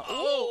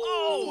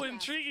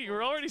 Intriguing.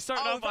 We're already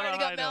starting off on a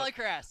high note.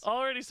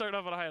 Already starting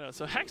off on a high note.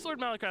 So Hexlord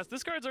Malacrass.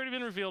 This card's already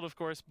been revealed, of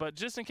course, but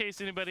just in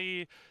case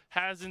anybody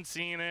hasn't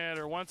seen it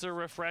or wants a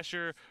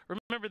refresher,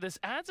 remember this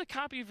adds a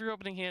copy of your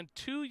opening hand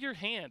to your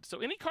hand. So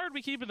any card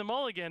we keep in the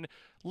mulligan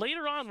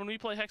later on when we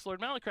play Hexlord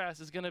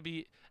Malacrass is going to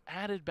be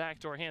added back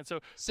to our hand.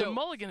 So the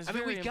mulligan is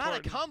very important. We've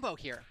got a combo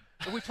here.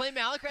 If we play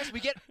Malacrest, we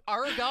get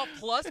Aragal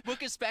plus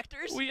Book of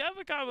Specters. We have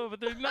a combo, but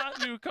they're not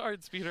new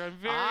cards, Peter. I'm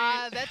very.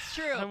 That's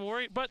true. I'm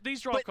worried, but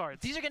these draw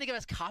cards. These are going to give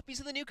us copies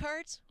of the new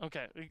cards.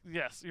 Okay.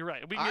 Yes, you're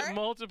right. We can get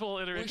multiple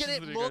iterations.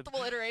 We get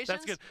multiple iterations.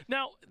 That's good.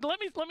 Now, let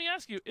me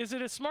ask you: is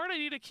it a smart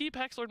idea to keep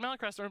Hexlord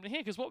Malacrest in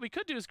hand? Because what we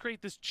could do is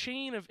create this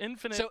chain of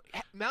infinite. So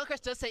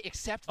Malacrest does say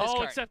except this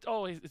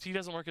card. He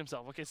doesn't work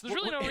himself. Okay, so there's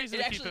really no reason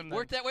to keep him. It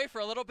worked that way for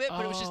a little bit,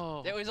 but it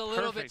was a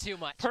little bit too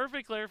much.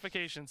 Perfect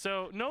clarification.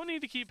 So no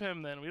need to keep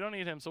him then. We don't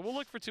need him. So we'll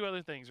look for 2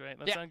 other things, right?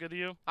 That sound good to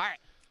you? All right.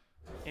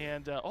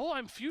 And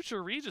I'm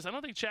Future Regis. I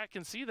don't think chat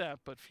can see that,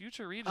 but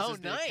Future Regis is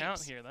the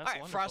account here. That's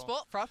wonderful.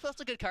 Frostbolt.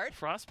 Frostbolt's a good card.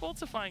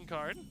 Frostbolt's a fine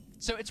card.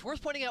 So it's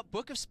worth pointing out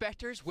Book of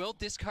Specters will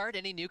discard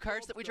any new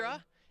cards that we draw.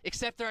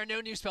 Except there are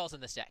no new spells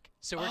in this deck,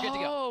 so we're good to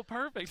go. Oh,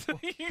 perfect.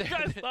 You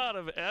guys thought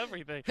of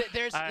everything.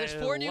 There's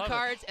 4 new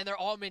cards, and they're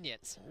all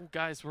minions. Oh,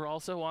 guys, we're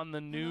also on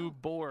the new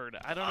board.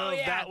 I don't know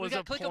if that was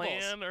a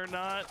plan or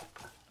not.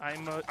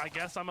 I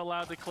guess I'm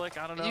allowed to click.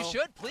 I don't know. You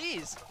should,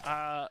 please.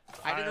 I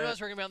didn't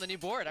realize we were going to be on the new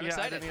board. I'm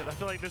excited. I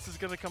feel like this is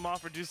going to come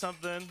off or do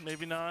something.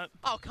 Maybe not.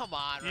 Oh, come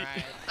on,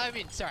 Ryan. I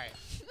mean, sorry.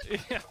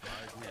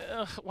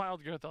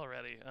 Wild growth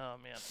already. Oh,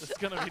 man. This is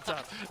going to be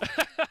tough.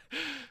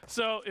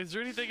 So, is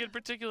there anything in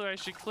particular I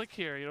should click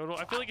here? You know,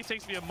 I feel like it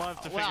takes me a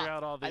month to figure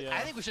out all the.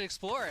 I think we should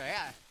explore.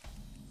 Yeah.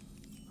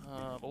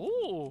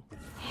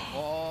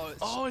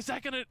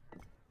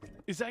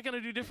 Is that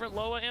gonna do different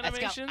Loa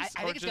animations?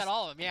 I think it's got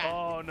all of them. Yeah.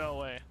 Oh no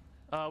way.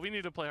 We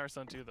need to play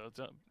Hearthstone too, though.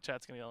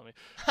 Chat's gonna yell at me.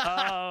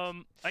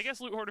 I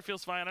guess Loot Hoarder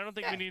feels fine. I don't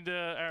think we need to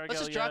Aragel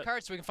Let's just draw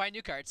cards so we can find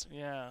new cards.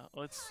 Yeah.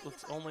 Let's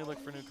only look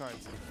for new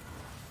cards.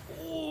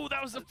 Ooh,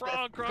 that was the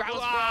frog. Frogs.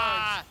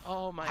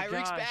 Oh my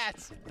gosh.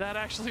 Bats. That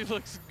actually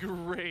looks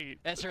great.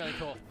 That's really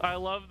cool. I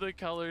love the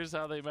colors,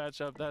 how they match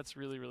up. That's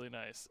really, really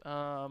nice.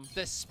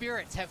 The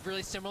spirits have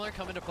really similar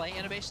come into play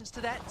animations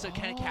to that, so it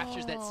kind of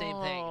captures that same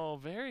thing. Oh,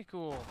 very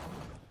cool.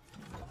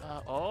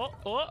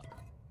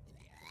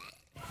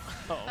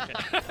 Okay.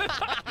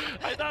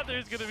 I thought there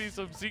was going to be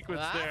some sequence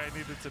there I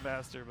needed to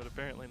master, but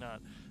apparently not.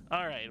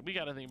 All right, we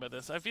got to think about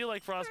this. I feel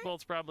like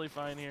Frostbolt's probably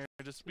fine here.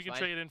 We can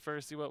trade in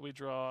first, see what we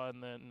draw,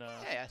 and then.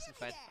 Yeah, it's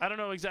fine. I don't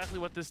know exactly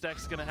what this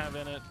deck's going to have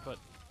in it, but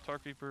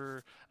Torque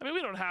Reaper. I mean,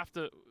 we don't have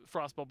to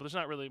Frostbolt, but there's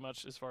not really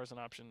much as far as an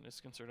option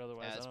is concerned.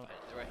 Otherwise,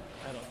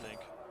 I don't think.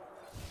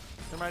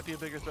 There might be a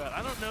bigger threat.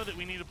 I don't know that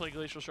we need to play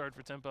Glacial Shard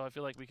for tempo. I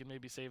feel like we can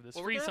maybe save this.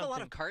 Well, we're going to have a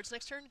lot of cards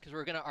next turn because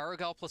we're going to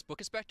Aragal plus Book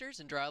of Specters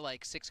and draw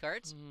like 6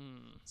 cards.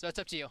 So it's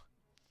up to you.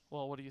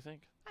 Well, what do you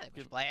think? I think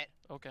we should play it.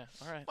 Okay,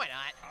 all right. Why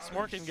not?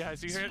 Smorking,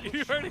 guys. You heard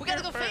it. We got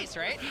to go face,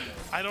 right?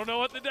 I don't know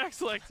what the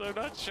deck's like, so I'm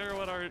not sure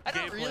what our I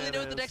don't really know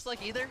what the deck's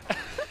like either.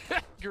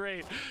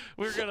 Great.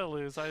 We're going to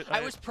lose.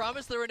 I was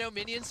promised there were no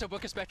minions, so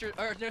Book of Specters,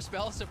 or no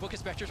spells, so Book of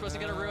Specters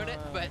wasn't going to ruin it,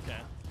 but. Okay.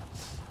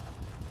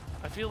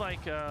 I feel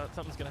like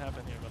something's going to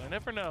happen here, but I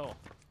never know.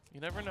 You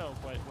never know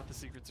quite what the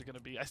secrets are going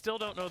to be. I still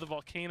don't know the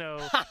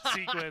volcano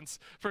sequence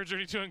for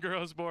Journey to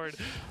Ungro's board.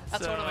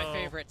 That's one of my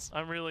favorites.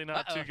 I'm really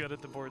not too good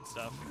at the board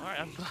stuff. All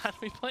right, I'm glad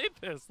we played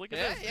this. Look at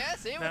this. Yeah,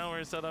 see? Now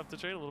we're set up to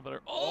trade a little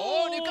better.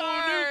 Oh, new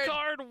card! New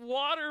card,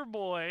 Water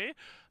Boy.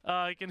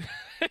 I can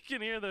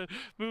hear the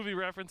movie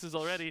references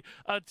already.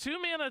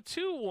 2-mana,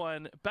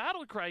 2/1,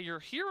 Battlecry. Your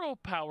hero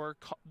power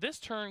this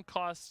turn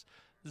costs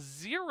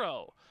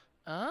 0.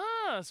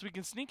 So we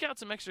can sneak out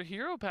some extra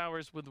hero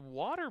powers with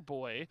Water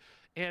Boy,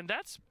 and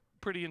that's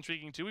pretty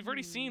intriguing too. We've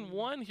already seen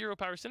one hero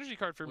power synergy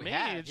card for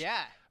Mage,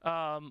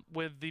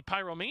 with the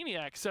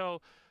Pyromaniac.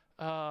 So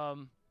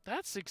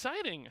that's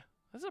exciting.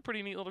 That's a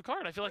pretty neat little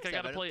card. I feel like I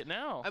got to play it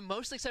now. I'm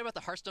mostly excited about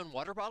the Hearthstone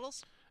water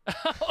bottles.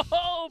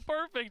 Oh,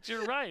 perfect.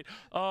 You're right.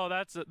 Oh,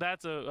 that's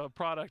a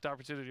product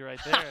opportunity right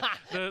there.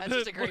 That's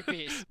just a great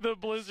piece. The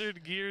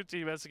Blizzard gear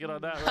team has to get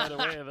on that right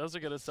away. Those are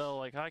going to sell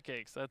like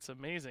hotcakes. That's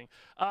amazing.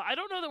 I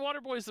don't know that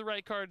Waterboy is the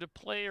right card to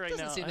play right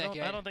now.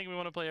 I don't think we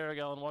want to play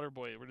Aragel and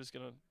Waterboy. We're just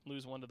going to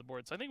lose one to the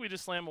board. So I think we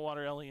just slam a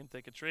Water Ellie and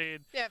take a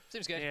trade. Yeah,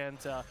 seems good. And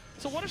so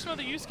what are some of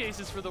the use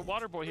cases for the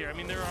Waterboy here? I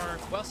mean, there are...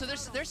 Well, so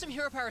there's some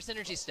hero power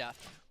synergy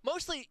stuff.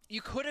 Mostly,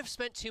 you could have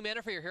spent 2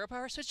 mana for your hero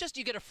power, so it's just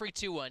you get a free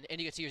 2/1 and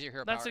you get to use your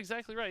hero power. That's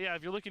exactly right. Yeah,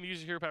 if you're looking to use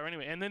your hero power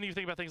anyway, and then you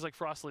think about things like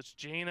Frostlich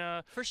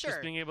Jaina. For sure.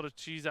 Just being able to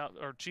cheat out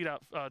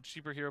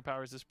cheaper hero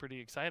powers is pretty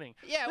exciting.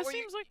 Yeah, this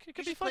seems like it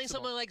could be flexible. Playing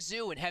something like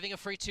Zoo and having a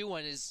free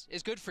 2/1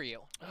 is good for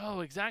you.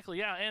 Oh, exactly.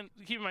 Yeah, and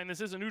keep in mind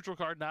this is a neutral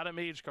card, not a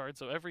mage card,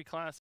 so every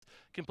class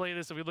can play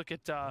this. If we look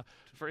at,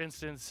 for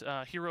instance,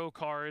 hero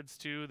cards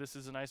too, this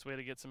is a nice way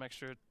to get some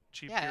extra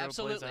cheap hero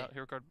plays out.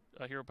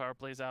 Hero power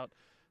plays out.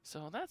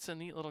 So that's a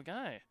neat little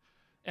guy.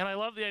 And I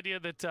love the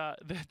idea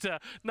that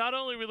not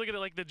only are we looking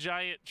at like the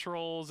giant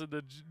trolls and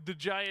the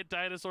giant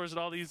dinosaurs and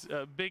all these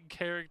big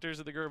characters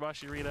in the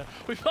Gurabashi arena,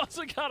 we've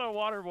also got a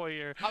water boy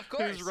here, of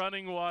course, who's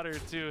running water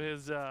to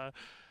his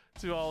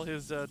to all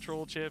his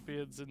troll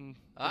champions and.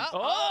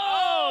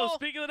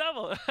 Speaking of the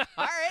devil. all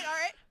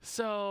right.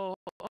 So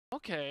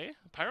okay,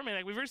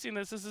 Pyromaniac. We've already seen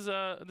this. This is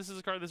a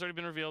card that's already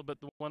been revealed,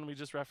 but the one we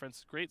just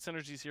referenced. Great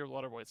synergies here with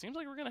Waterboy. It seems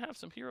like we're gonna have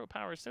some hero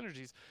power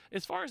synergies.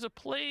 As far as a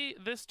play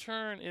this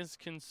turn is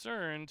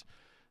concerned,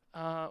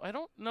 I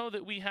don't know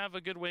that we have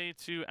a good way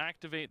to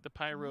activate the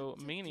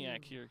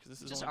Pyromaniac here because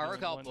this is Just only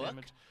doing Aragal 1 book.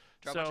 damage.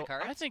 Draw a bunch So of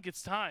cards. I think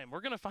it's time.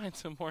 We're gonna find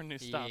some more new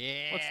stuff.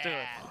 Yeah. Let's do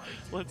it.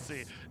 Let's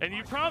see. And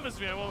you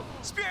promised me I won't.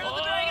 Spirit of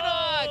the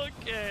Dragonhawk!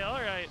 Okay,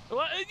 all right.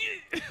 Well,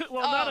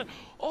 well Oh. not a.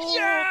 Oh,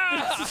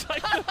 Yeah! this is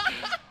like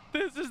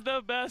this is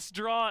the best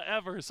draw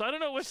ever. So I don't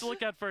know which to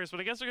look at first,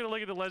 but I guess we're gonna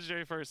look at the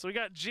legendary first. So we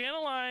got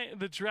Jan'alai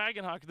the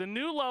Dragonhawk, the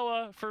new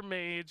Loa for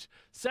Mage,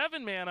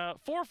 7 mana,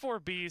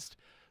 4/4 Beast.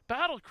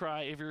 Battle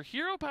Cry, if your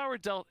hero power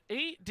dealt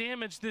 8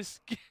 damage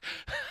this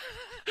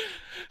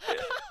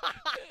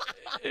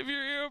if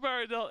your hero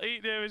power dealt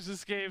 8 damage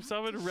this game,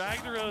 summon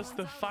Ragnaros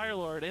the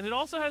Firelord. And it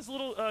also has a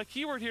little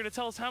keyword here to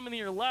tell us how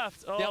many are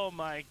left. Oh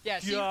my Yeah,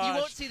 so gosh. you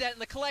won't see that in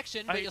the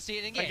collection, but you'll see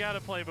it in game. I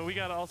gotta play, but we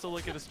gotta also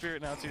look at the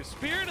Spirit now too.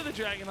 Spirit of the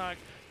Dragonhawk.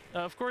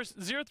 Of course,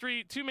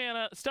 0/3, 2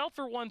 mana, stealth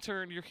for 1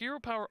 turn. Your hero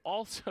power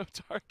also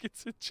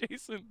targets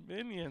adjacent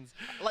minions.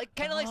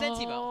 Kind of like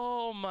Zentimo.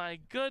 Oh my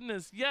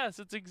goodness, yes,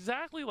 it's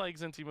exactly like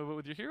Zentimo, but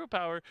with your hero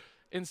power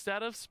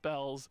instead of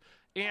spells.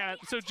 And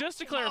so just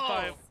to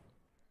clarify,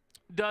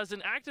 does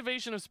an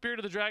activation of Spirit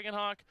of the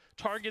Dragonhawk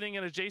targeting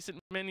an adjacent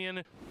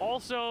minion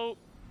also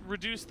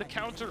reduce the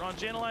counter on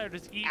Jan'alai, or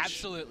does each?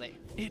 Absolutely.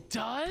 It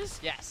does?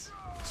 Yes.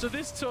 So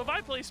if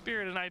I play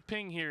Spirit and I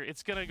ping here,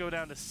 it's gonna go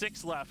down to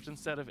 6 left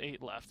instead of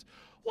 8 left.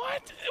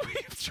 What?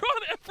 We've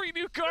drawn every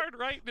new card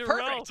right in a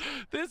row.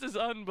 This is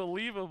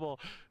unbelievable.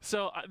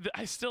 So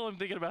I still am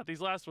thinking about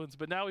these last ones,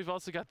 but now we've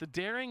also got the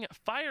Daring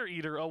Fire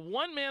Eater, a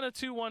 1 mana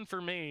 2/1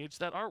 for Mage.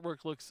 That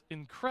artwork looks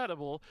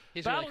incredible.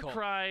 He's Battle really cool.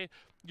 Cry.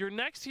 Your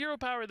next hero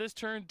power this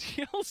turn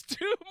deals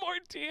 2 more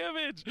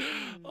damage.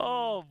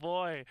 Oh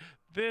boy,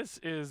 this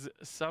is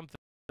something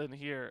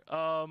here.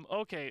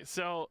 Okay,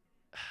 so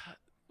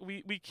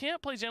we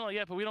can't play Jan'alai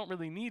yet, but we don't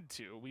really need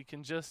to. We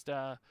can just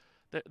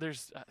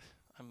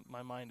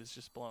my mind is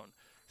just blown.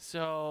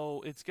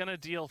 So it's gonna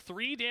deal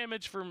 3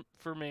 damage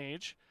for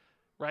Mage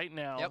right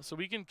now. Yep. So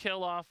we can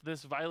kill off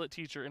this Violet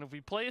Teacher, and if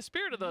we play a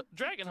Spirit of the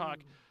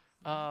Dragonhawk,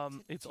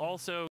 it's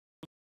also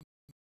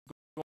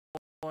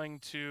going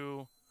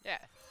to. Yeah.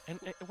 And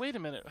wait a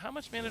minute, how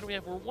much mana do we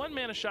have? We're 1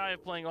 mana shy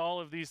of playing all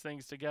of these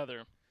things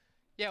together.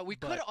 Yeah, we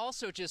could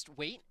also just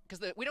wait,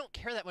 because we don't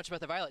care that much about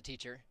the Violet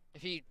Teacher.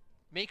 If he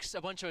makes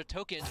a bunch of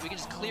tokens, we can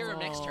just clear him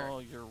next turn. Oh,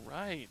 you're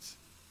right.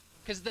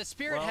 Because the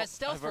Spirit has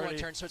stealth for 1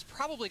 turn, so it's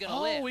probably going to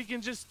live. Oh, we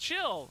can just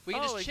chill. We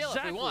can just chill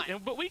exactly. if we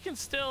want. But we can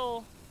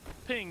still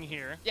ping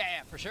here.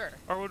 Yeah, for sure.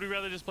 Or would we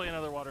rather just play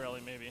another Water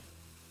Ellie, maybe?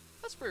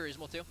 That's pretty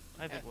reasonable, too.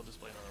 I think we'll just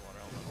play another Water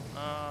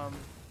Ellie.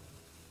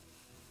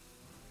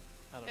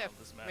 I don't know if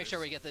this matters. Make sure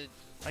we get the...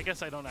 I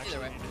guess I don't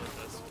actually need to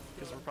hit this,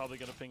 because we're probably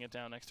going to ping it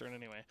down next turn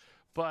anyway.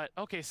 But,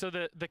 okay, so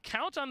the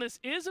count on this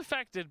is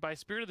affected by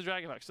Spirit of the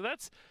Dragonhawk. So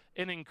that's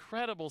an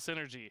incredible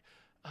synergy.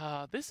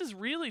 This is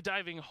really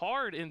diving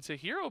hard into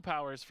hero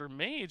powers for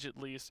Mage, at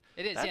least.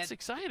 It is, That's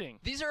exciting.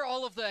 These are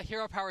all of the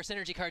hero power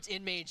synergy cards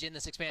in Mage in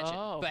this expansion.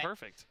 Oh,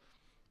 perfect.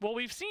 Well,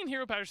 we've seen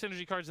hero power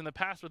synergy cards in the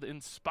past with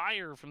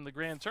Inspire from the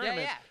Grand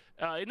Tournament.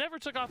 It never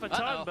took off a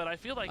ton, but I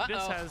feel like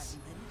this has...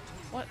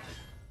 What?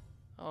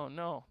 Oh,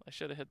 no. I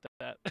should have hit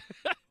that.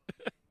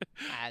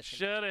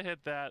 Should have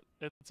hit that.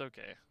 It's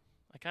okay.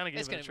 I kind of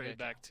gave it a trade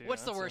back, too.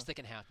 What's the worst that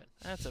can happen?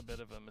 That's a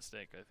bit of a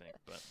mistake, I think,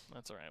 but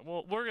that's all right.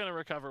 Well, we're going to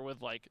recover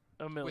with, like,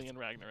 a million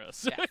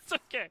Ragnaros. Yeah. It's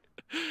okay.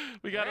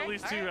 We got at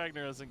least 2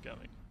 Ragnaros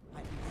incoming.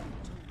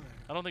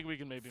 I don't think we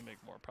can maybe make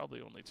more.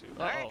 Probably only 2.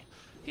 Uh-oh.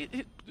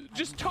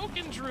 Just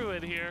token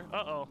Druid here.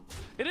 Uh-oh.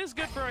 It is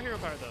good for our hero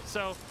power, though.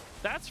 So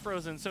that's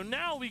frozen. So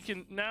now we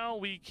can,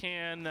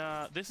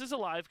 this is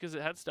alive because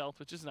it had stealth,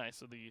 which is nice.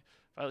 So the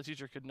Violet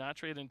Teacher could not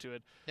trade into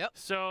it. Yep.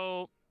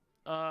 So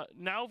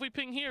now if we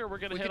ping here, we're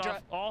going to hit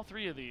off all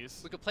 3 of these.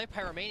 We could play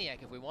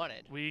Pyromaniac if we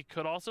wanted. We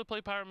could also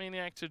play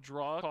Pyromaniac to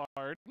draw a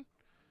card.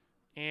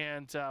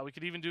 And we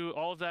could even do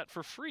all of that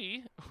for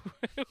free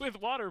with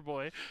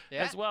Waterboy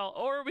as well.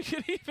 Or we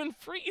could even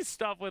freeze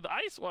stuff with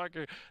Ice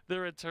Walker, the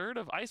return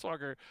of Ice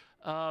Walker.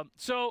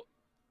 So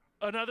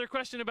another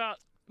question about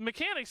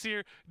mechanics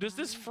here. Does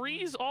this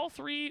freeze all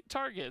 3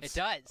 targets? It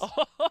does.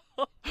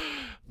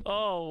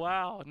 Oh,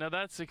 wow. Now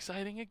that's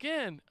exciting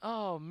again.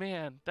 Oh,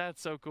 man.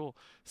 That's so cool.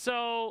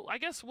 So I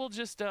guess we'll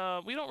just,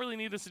 we don't really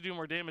need this to do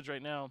more damage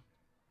right now.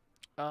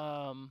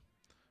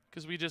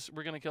 Because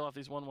we're going to kill off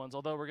these 1/1s,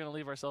 although we're going to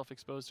leave ourselves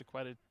exposed to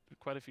quite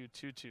a few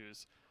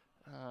 2/2s.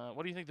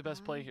 What do you think the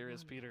best play here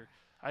is, Peter?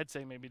 I'd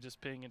say maybe just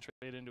ping and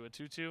trade into a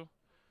 2/2.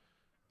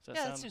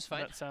 That seems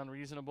fine. Does that sound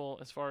reasonable?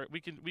 As far we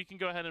can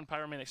go ahead and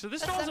Pyromaniac. So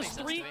this draws us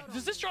 3.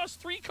 Does this draw us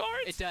 3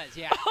 cards? It does,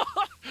 yeah.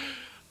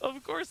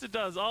 Of course it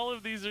does. All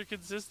of these are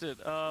consistent.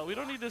 We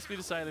don't need this to be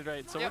decided,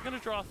 right? So we're going to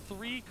draw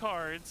 3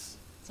 cards.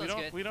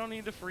 We don't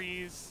need to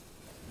freeze.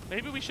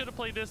 Maybe we should have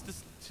played this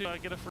to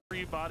get a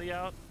free body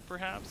out,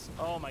 perhaps.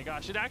 Oh my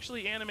gosh! It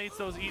actually animates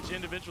those each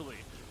individually.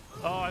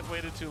 Oh, I've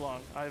waited too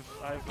long. You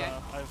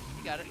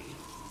got it.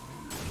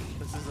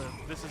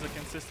 This is a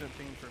consistent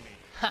theme for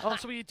me. Oh,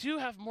 so we do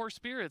have more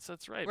spirits.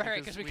 That's right. Right,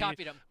 because we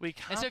copied them.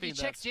 And so if you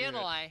check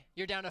Jan'alai,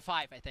 you're down to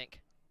 5, I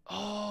think.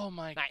 Oh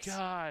my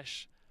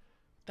gosh,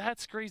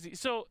 that's crazy.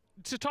 So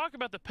to talk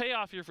about the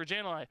payoff here for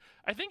Jan'alai,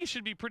 I think it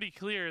should be pretty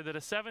clear that a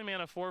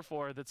 7-mana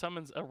 4/4 that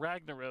summons a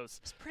Ragnaros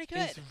It's pretty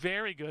good. is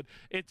very good.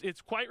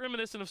 It's quite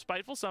reminiscent of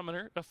Spiteful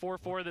Summoner, a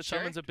 4/4 that Sure.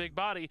 summons a big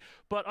body.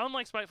 But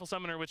unlike Spiteful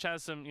Summoner, which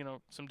has some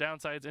some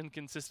downsides,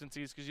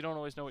 inconsistencies, because you don't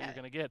always know what you're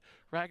going to get,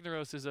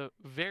 Ragnaros is a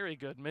very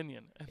good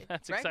minion, and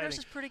that's exciting. Ragnaros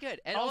is pretty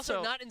good, and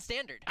also not in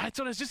standard. That's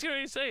what I was just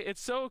going to say.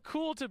 It's so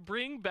cool to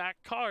bring back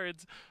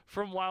cards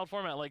from wild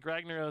format like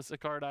Ragnaros, a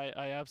card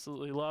I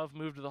absolutely love.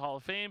 Moved to the Hall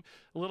of Fame.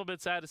 A little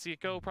bit sad to see it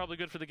go. Probably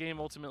good for the game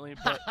ultimately,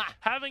 but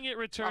having it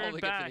return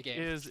back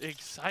is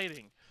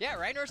exciting. Yeah,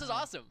 Ragnaros is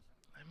awesome.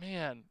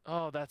 Man,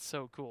 oh, that's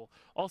so cool.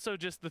 Also,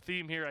 just the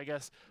theme here, I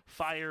guess,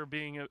 fire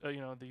being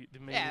the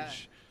mage. Yeah.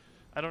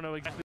 I don't know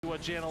exactly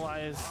what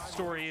Jan'alai's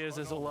story is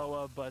as a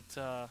Loa, but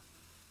oh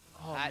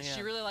man.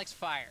 She really likes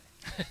fire.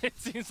 It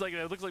seems like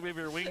it looks like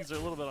maybe her wings are a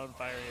little bit on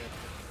fire here.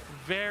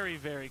 Very,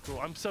 very cool.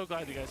 I'm so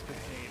glad you guys picked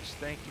mage.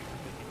 Thank you for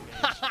picking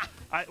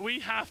mage. We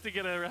have to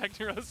get a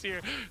Ragnaros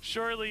here.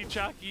 Surely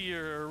Chucky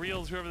or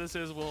Reels, whoever this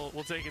is, will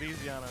take it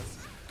easy on us.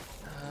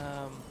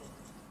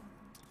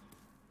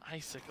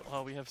 Icicle.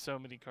 Oh, we have so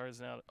many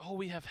cards now. Oh,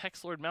 we have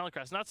Hexlord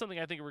Malacross. Not something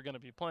I think we're going to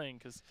be playing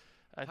because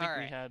I think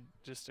we had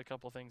just a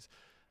couple things.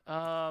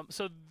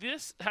 So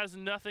this has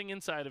nothing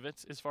inside of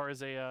it as far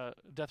as a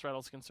Death Rattle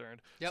is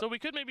concerned. Yep. So we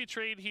could maybe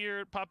trade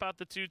here, pop out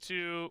the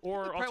 2/2,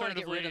 or alternatively,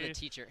 alternatively, get rid of the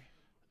teacher.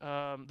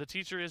 The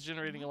teacher is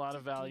generating a lot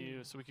of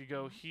value, so we could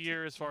go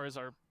here as far as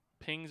our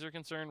pings are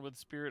concerned with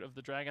Spirit of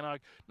the Dragonhawk.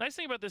 Nice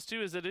thing about this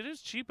too is that it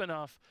is cheap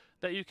enough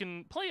that you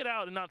can play it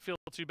out and not feel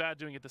too bad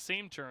doing it the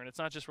same turn. It's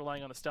not just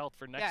relying on a stealth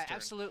for next turn. Yeah,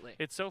 absolutely.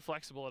 It's so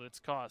flexible at its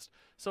cost.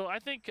 So I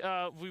think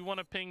we want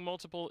to ping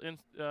multiple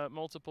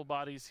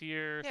bodies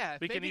here. Yeah,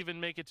 we can even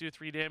make it do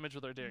 3 damage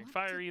with our Daring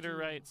Fire Eater,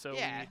 right? So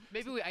yeah,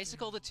 maybe we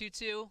Icicle the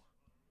 2/2.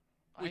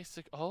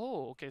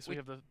 Oh, okay. So we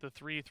have the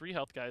 3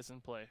 health guys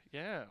in play.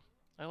 Yeah,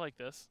 I like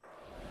this.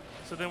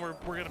 So then we're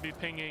going to be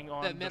pinging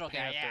on the middle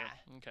guy.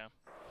 Yeah. Okay.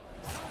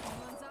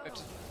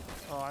 Oops.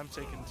 Oh, I'm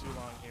taking too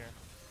long here.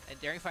 And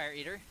Daring Fire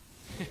Eater.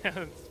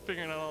 Yeah,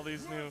 figuring out all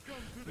these new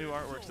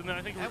artworks. And then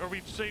I think, are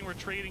we saying we're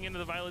trading into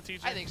the Violet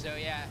Teacher? I think so,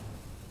 yeah.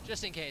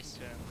 Just in case.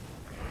 Okay.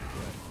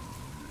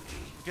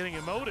 We're getting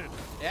emoted.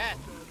 Yeah.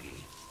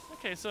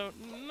 Okay, so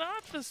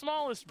not the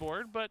smallest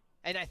board, but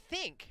and I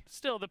think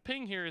still the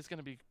ping here is going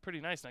to be pretty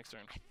nice next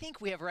turn. I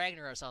think we have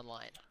Ragnaros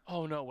online.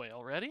 Oh, no way.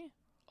 Already?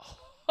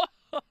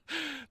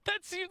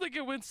 That seemed like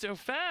it went so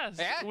fast.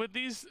 Yeah. With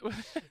these,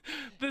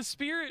 the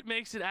Spirit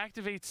makes it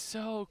activate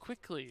so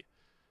quickly.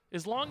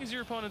 As long as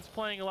your opponent's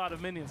playing a lot of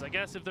minions. I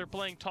guess if they're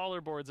playing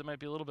taller boards, it might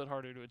be a little bit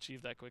harder to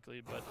achieve that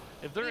quickly. But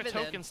if they're a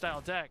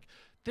token-style deck,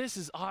 this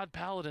is Odd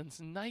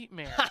Paladin's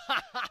nightmare.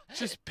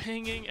 Just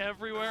pinging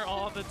everywhere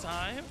all the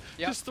time.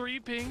 Yep. Just 3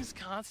 pings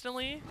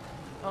constantly.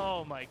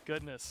 Oh, my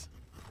goodness.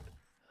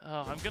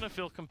 Oh, I'm going to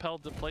feel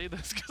compelled to play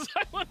this because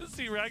I want to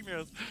see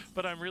Ragnaros,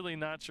 but I'm really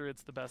not sure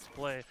it's the best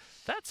play.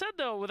 That said,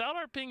 though, without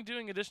our ping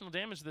doing additional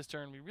damage this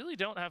turn, we really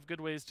don't have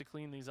good ways to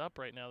clean these up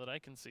right now that I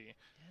can see.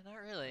 Yeah, not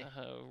really.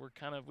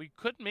 We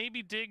could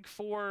maybe dig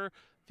for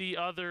the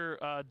other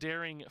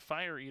Daring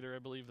Fire Eater, I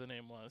believe the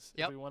name was,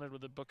 if we wanted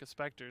with the Book of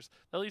Specters.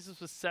 That leaves us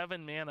with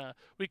 7 mana.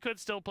 We could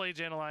still play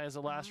Jan'alai as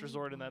a last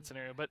resort in that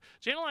scenario, but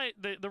Jan'alai,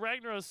 the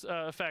Ragnaros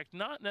effect,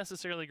 not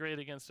necessarily great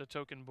against a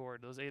token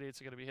board. Those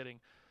 8/8s are going to be hitting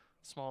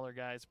smaller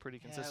guys pretty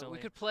consistently.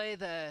 We could play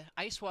the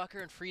Ice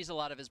Walker and freeze a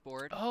lot of his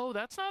board. Oh,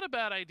 that's not a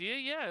bad idea.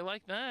 Yeah, I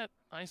like that.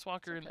 Ice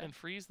Walker and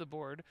freeze the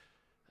board.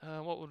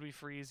 What would we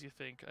freeze, you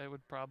think? I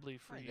would probably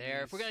freeze. Right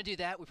there. If we're going to do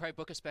that, we probably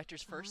Book of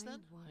Specters first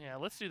then? Yeah,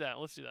 let's do that.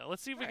 Let's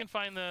see if we can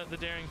find the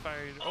Daring Fire.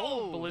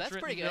 Oh, that's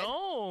pretty good.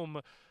 Gnome!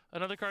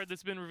 Another card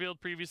that's been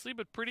revealed previously,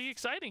 but pretty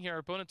exciting here. Our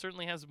opponent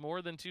certainly has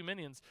more than 2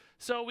 minions.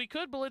 So we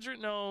could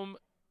Belligerent Gnome,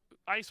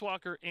 Ice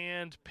Walker,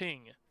 and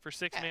Ping. For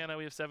 6 mana,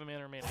 we have 7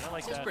 mana remaining. I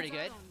like that. That's pretty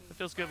good. It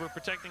feels good. We're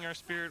protecting our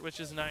Spirit, which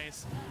is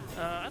nice.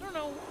 I don't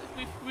know.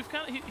 We've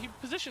kind of he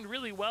positioned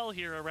really well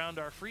here around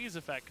our freeze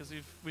effect because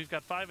we've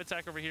got 5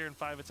 attack over here and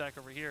 5 attack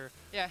over here.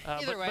 Yeah,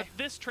 either way. But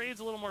this trades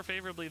a little more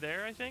favorably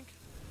there, I think.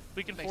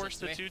 We can force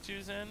the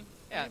 2/2s in.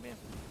 Yeah. Maybe.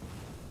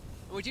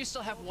 We do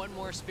still have 1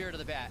 more Spirit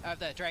of the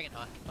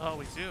Dragonhawk. Oh,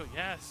 we do.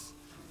 Yes.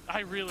 I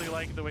really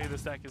like the way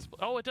this deck is.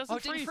 Oh, it doesn't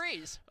freeze. Oh, it didn't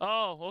freeze.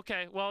 Oh,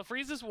 okay. Well, it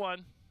freezes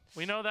 1.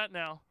 We know that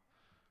now.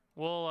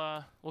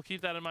 We'll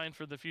keep that in mind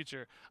for the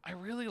future. I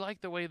really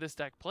like the way this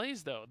deck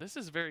plays, though. This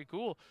is very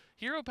cool.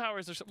 Hero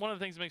powers are one of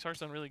the things that makes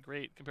Hearthstone really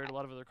great compared to a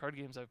lot of other card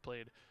games I've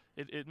played.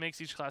 It makes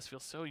each class feel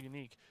so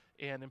unique,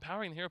 and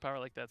empowering the hero power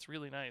like that's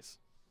really nice.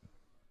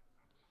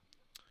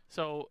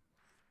 So,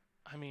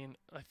 I mean,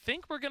 I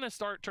think we're going to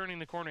start turning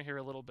the corner here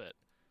a little bit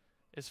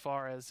as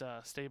far as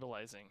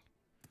stabilizing.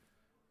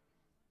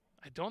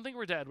 I don't think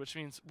we're dead, which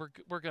means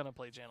we're gonna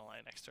play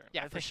Jan'alai next turn.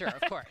 Yeah, for sure,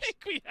 of course. I think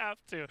we have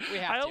to.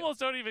 I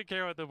almost don't even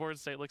care what the board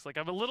state looks like.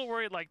 I'm a little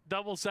worried like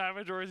double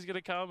Savage War is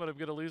gonna come and I'm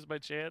gonna lose my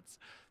chance.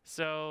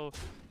 So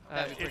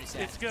that'd be pretty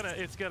sad.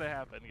 It's gonna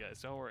happen,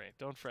 guys. Don't worry.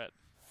 Don't fret.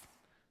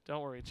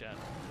 Don't worry, chat.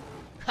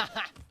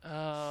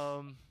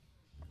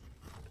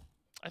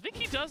 I think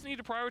he does need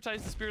to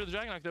prioritize the Spirit of the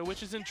Dragonok, though,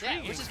 which is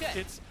intriguing. Yeah, which is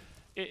good.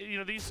 You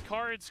know, these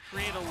cards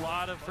create a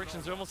lot of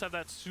frictions. They almost have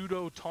that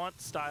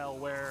pseudo-taunt style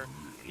where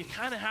you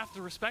kind of have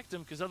to respect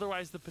them because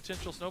otherwise the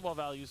potential snowball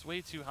value is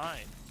way too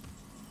high.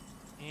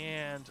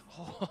 And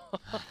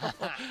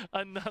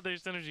another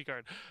synergy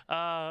card.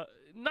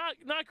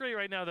 Not great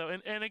right now, though.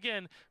 And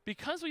again,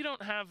 because we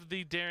don't have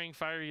the Daring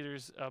Fire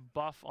Eater's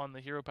buff on the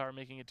hero power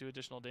making it do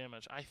additional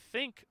damage, I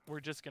think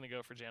we're just going to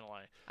go for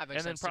Jan'alai. And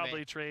then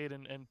probably trade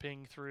and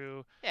ping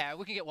through. Yeah,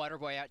 we can get Water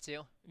Boy out,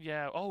 too.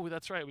 Yeah, oh,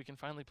 that's right. We can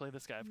finally play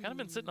this guy. I've kind of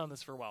been sitting on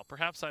this for a while.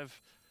 Perhaps I've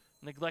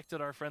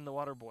neglected our friend the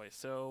Water Boy.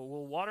 So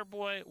we'll Water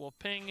Boy, we'll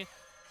ping,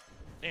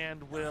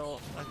 and we'll,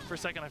 for a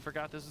second I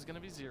forgot this was going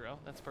to be 0.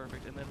 That's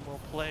perfect. And then we'll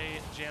play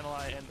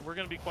Jan'alai, and we're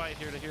going to be quiet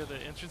here to hear the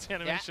entrance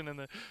animation and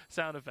the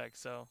sound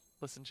effects. So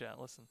listen, chat,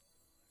 listen.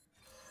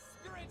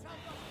 Spirit of the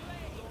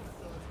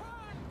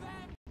flame,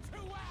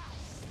 turn them to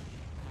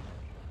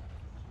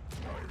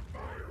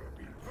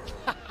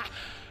ash.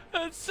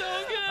 That's so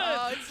good!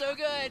 Oh, it's so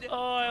good!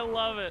 Oh, I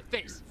love it.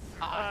 Face.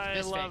 I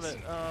love it.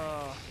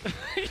 Oh.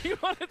 You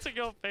wanted to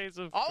go face,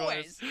 of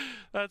Always. course.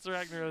 That's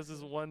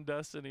Ragnaros' one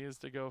destiny, is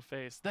to go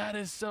face. That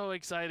is so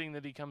exciting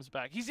that he comes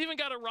back. He's even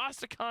got a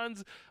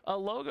Rastakhan's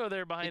logo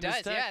there behind his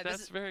tech. Yeah,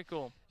 that's very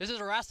cool. This is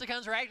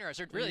Rastakhan's Ragnaros,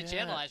 or really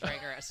Jan'alai's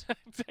Ragnaros.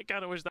 I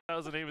kind of wish that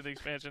was the name of the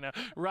expansion now.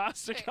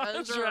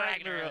 Rastakhan's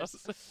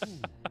Ragnaros.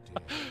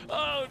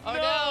 Oh,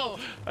 no!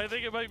 I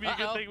think it might be a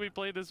good thing we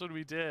played this when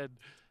we did.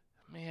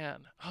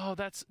 Man. Oh,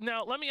 that's...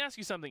 Now, let me ask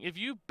you something. If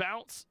you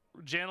bounce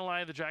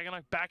Jan'alai the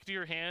Dragonok back to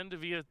your hand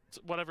via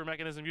whatever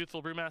mechanism,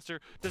 Youthful Brewmaster,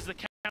 does the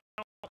count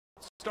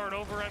start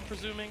over, I'm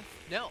presuming?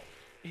 No.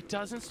 It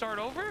doesn't start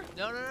over?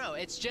 No.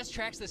 It just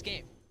tracks this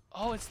game.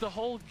 Oh, it's the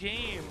whole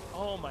game.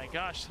 Oh my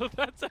gosh. So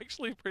that's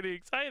actually pretty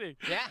exciting.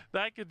 Yeah.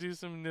 That could do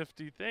some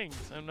nifty things.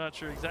 I'm not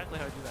sure exactly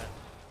how to do that.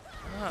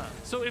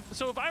 So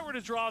if I were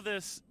to draw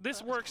this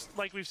works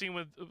like we've seen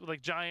with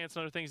like Giants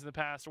and other things in the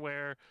past,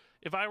 where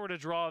if I were to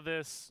draw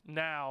this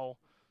now,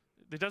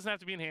 it doesn't have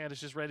to be in hand,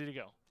 it's just ready to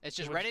go. It's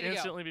just ready to go.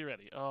 Instantly be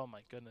ready. Oh my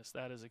goodness,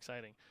 that is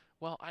exciting.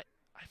 Well, I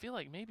feel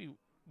like maybe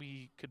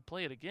we could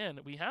play it again.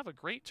 We have a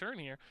great turn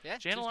here. Yeah,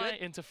 Jan'alai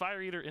into Fire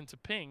Eater into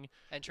Ping.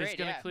 And trade, is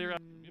going to clear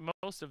up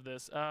most of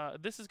this.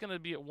 This is going to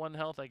be at 1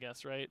 health, I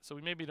guess, right? So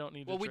we maybe don't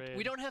need to trade. Well,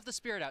 we don't have the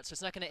Spirit out, so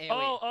it's not going to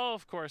AoE. Oh,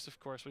 of course.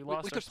 We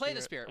lost. We could play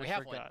the Spirit. We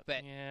have one,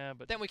 but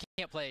then we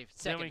can't play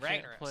second Ragnaros.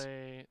 Can't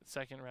play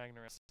second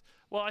Ragnaros.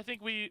 Well, I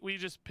think we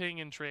just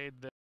ping and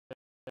trade the.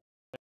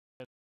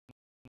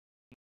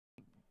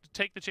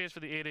 Take the chance for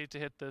the 8/8 to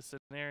hit the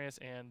Cenarius,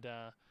 and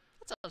that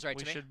sounds right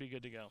to me. We should be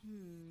good to go.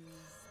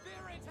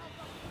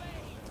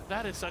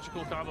 That is such a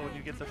cool combo when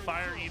you get the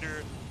Fire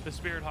Eater, the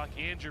Spirit Hawk,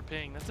 and your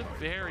ping. That's a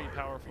very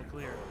powerful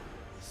clear.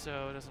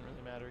 So it doesn't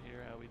really matter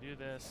here how we do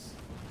this.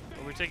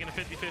 But we're taking a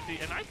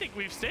 50-50, and I think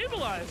we've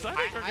stabilized. I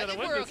think we're going to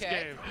win this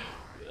game.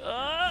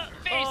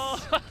 Face! Oh,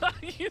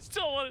 you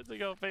still want it to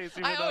go face.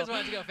 I always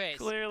want it to go face.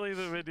 Clearly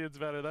the minion's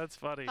better. That's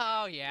funny.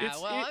 Oh, yeah.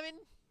 I mean...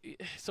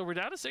 So we're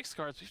down to 6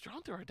 cards. We've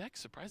drawn through our deck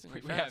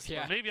surprisingly fast. fast.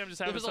 Yeah. Maybe I'm just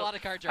having a lot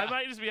of card draw. I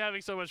might just be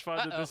having so much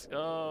fun with this.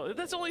 Oh,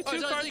 that's only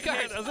 2 cards. Who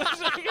cares?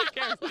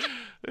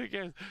 Who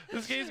cares?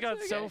 This game's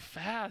gone so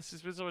fast.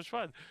 It's been so much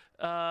fun.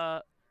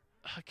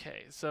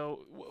 Okay,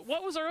 so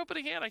what was our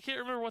opening hand? I can't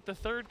remember what the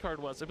 3rd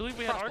card was. I believe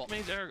we had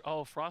Archmage Eric.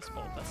 Oh,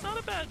 Frostbolt. That's not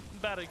a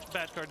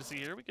bad card to see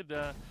here. We could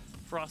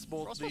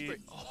Frostbolt the...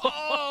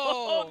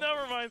 Oh,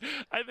 never mind.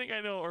 I think I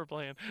know what we're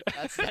playing.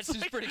 That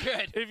seems pretty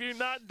good. If you're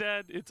not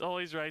dead, it's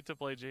always right to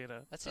play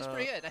Jaina. That seems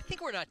pretty good. I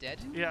think we're not dead.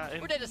 Yeah.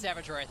 We're dead to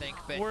Savageor, I think.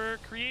 But we're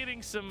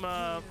creating some...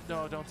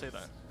 no, don't say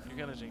that. You're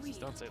going to jinx us.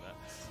 Don't say that.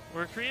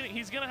 We're creating...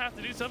 He's going to have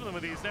to do something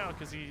with these now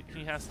because he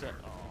has to...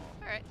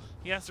 All right.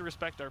 He has to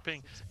respect our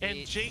ping.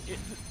 And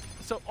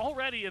so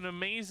already an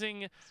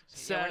amazing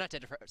set we're not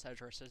dead to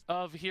Savageor.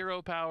 of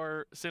hero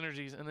power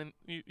synergies, and then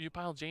you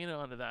pile Jaina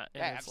onto that.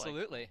 And yeah, it's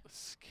absolutely.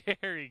 Like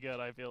scary good,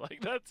 I feel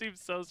like. That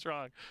seems so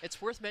strong.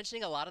 It's worth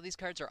mentioning a lot of these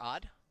cards are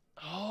odd.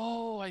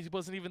 Oh, I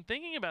wasn't even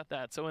thinking about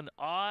that. So an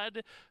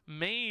odd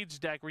mage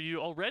deck where you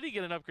already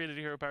get an upgraded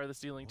hero power that's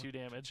dealing 2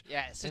 damage.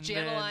 Yeah, so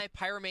Jan'alai,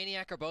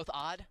 Pyromaniac are both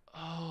odd.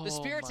 Oh, the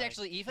Spirit's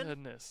actually even.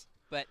 Goodness.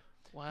 But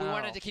wow. We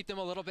wanted to keep them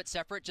a little bit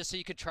separate just so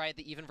you could try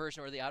the even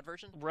version or the odd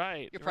version.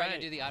 Right. You're probably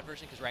going to do the odd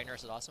version because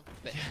Ragnaros is awesome.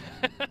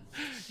 But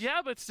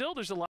yeah, but still,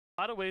 there's a lot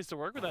of ways to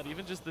work with that.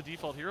 Even just the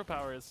default hero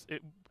power is...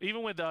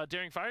 even with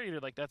Daring Fire Eater,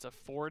 like that's a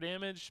 4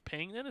 damage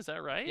ping then, is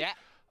that right? Yeah.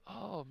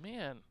 Oh,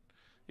 man.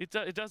 It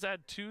does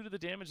add 2 to the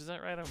damage, is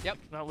that right? I'm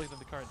not looking at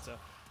the card, so...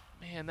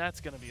 Man, that's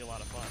going to be a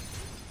lot of fun.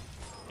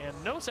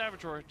 And no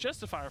Savageor,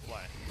 just a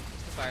Firefly.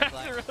 Just a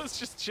Firefly. Ragnaros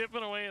just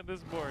chipping away at this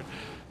board.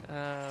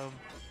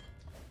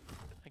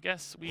 I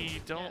guess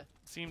we don't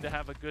seem to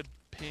have a good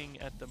ping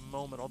at the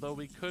moment, although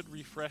we could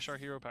refresh our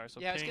hero power. So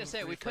yeah, I was gonna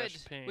say we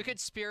could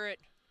Spirit,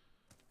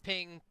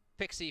 Ping,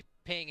 Pixie,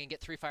 Ping, and get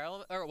 3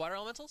 water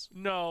elementals.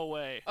 No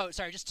way. Oh,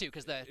 sorry, just 2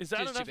 because the is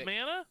that enough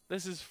mana?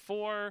 This is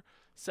 4,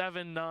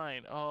 7,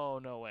 9. Oh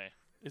no way.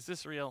 Is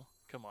this real?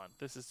 come on,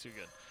 this is too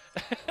good.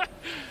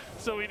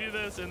 So we do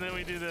this, and then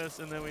we do this,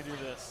 and then we do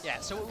this. Yeah,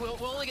 so we'll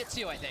only get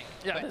 2, I think.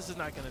 Yeah, but this is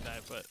not gonna die,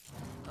 but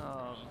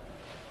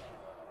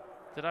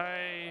did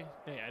I?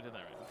 Yeah, I did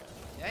that right. Okay.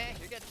 yeah,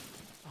 you're good.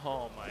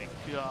 Oh my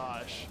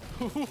gosh.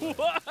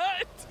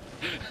 What?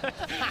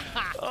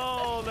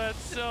 Oh,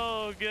 that's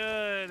so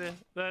good.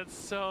 That's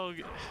so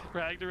good.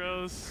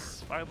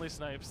 Ragnaros finally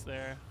snipes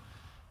there.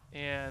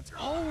 And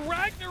oh,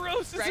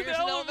 Ragnaros is an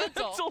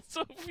elemental,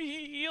 so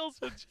he heals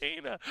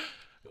Jaina.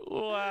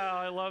 Wow,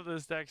 I love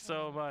this deck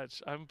so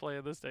much. I'm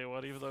playing this day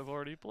one, even though I've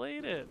already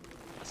played it.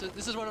 So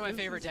this is one of my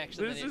favorite decks.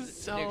 This in the,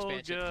 is the new so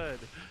expansion. good.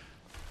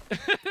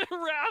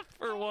 Wrath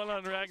for 1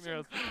 on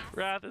Ragnaros.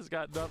 Wrath has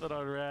got nothing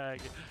on Rag.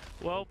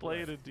 Well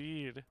played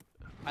indeed.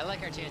 I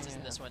like our chances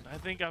in this one. I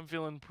think I'm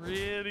feeling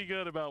pretty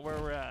good about where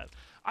we're at.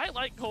 I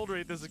like Cold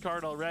Wraith as a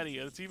card already,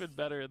 and it's even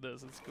better in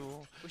this. It's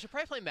cool. We should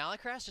probably play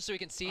Malacrass just so we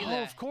can see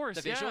Oh, of course.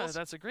 the Yeah, visuals.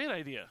 that's a great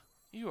idea.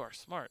 You are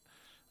smart.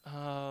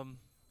 Yeah,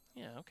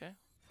 okay.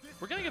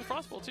 We're going to get a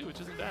Frostbolt too, which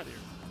isn't bad here.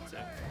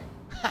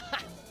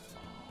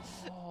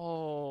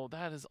 Oh,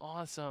 that is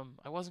awesome.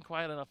 I wasn't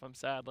quiet enough. I'm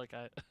sad. Like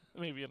I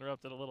maybe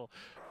interrupted a little.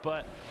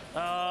 But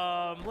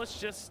let's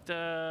just...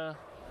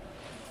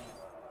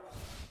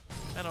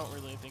 I don't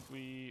really think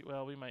we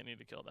might need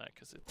to kill that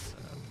because it's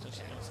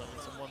potentially going to summon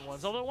some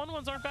 1/1s. Although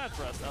 1/1s aren't bad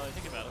for us now that I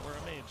think about it. We're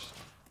a mage.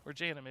 We're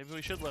Jaina. Maybe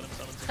we should let him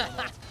summon some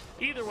 1/1s.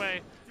 Either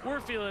way, we're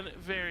feeling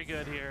very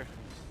good here.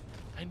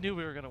 I knew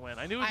we were going to win.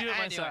 I knew we'd be at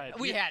my side.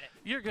 We had it.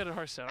 You're good at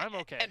Hearthstone. I'm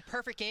okay. And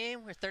perfect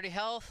game with 30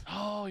 health.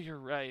 Oh, you're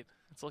right.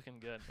 It's looking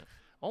good.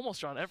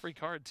 Almost drawn every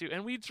card, too.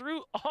 And we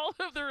drew all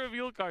of the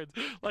reveal cards,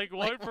 like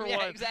one for yeah,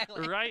 one.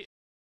 Exactly. Right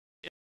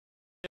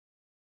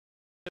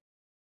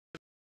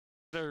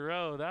in a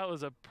row. That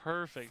was a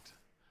perfect.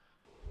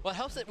 Well, it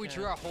helps that we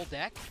drew our whole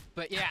deck,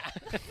 but yeah.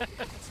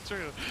 That's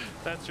true.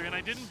 That's true. And I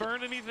didn't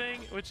burn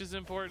anything, which is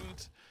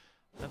important.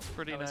 That's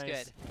pretty nice. That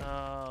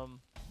was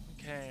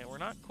good. Okay, we're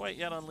not quite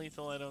yet on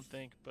lethal, I don't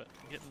think, but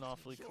getting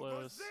awfully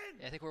close.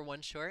 Yeah, I think we're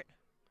 1 short.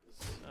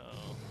 So.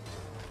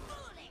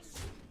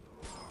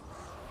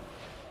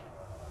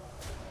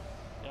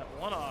 Yeah,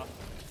 1 off.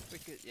 We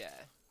could, yeah.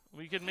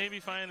 We could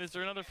maybe find, is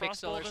there another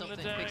Pixel or Frostbolt in the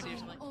something. deck? Pixie or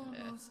something.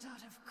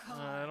 Yeah.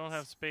 I don't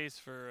have space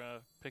for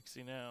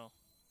Pixie now,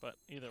 but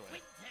either way.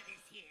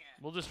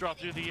 We'll just draw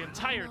through the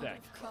entire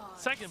deck.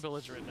 Second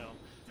belligerent gnome.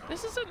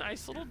 This is a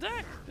nice little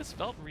deck. This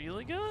felt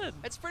really good.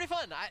 It's pretty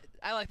fun.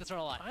 I like this one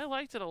a lot. I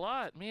liked it a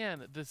lot.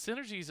 Man, the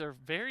synergies are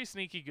very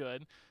sneaky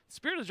good.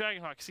 Spirit of the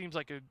Dragonhawk seems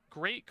like a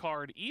great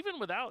card, even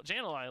without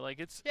Jan'alai. Like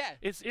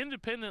it's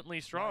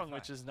independently strong,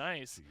 which is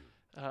nice.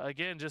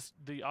 Again, just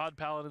the odd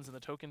paladins and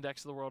the token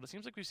decks of the world. It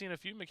seems like we've seen a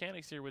few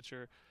mechanics here which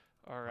are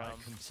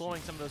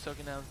slowing some of those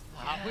token downs.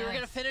 We were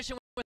gonna finish it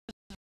with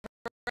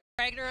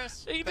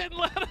Ragnaros. He didn't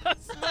let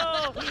us.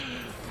 No,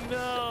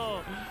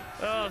 no.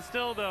 Oh,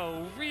 still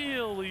though,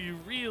 really,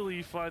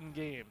 really fun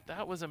game.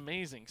 That was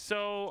amazing.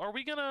 So, are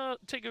we gonna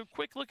take a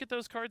quick look at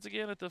those cards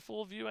again at the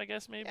full view? I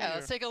guess maybe. Yeah,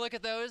 let's take a look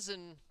at those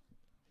and.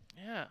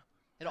 Yeah.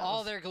 In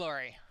all their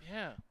glory.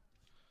 Yeah.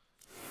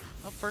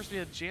 Up first, we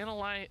had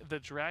Jan'alai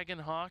the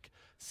Dragonhawk,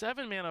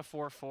 7 mana,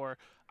 4/4.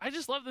 I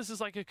just love this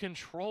as like a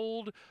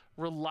controlled,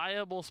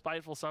 reliable,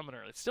 spiteful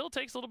summoner. It still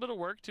takes a little bit of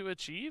work to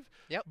achieve,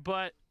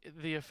 but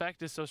the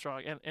effect is so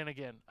strong. And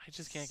again, I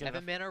just can't get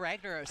enough. 7 mana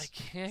Ragnaros. I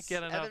can't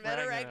get enough 7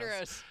 mana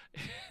Ragnaros.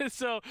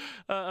 So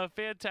a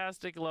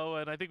fantastic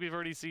Loa, and I think we've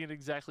already seen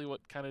exactly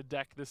what kind of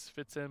deck this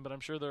fits in, but I'm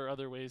sure there are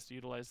other ways to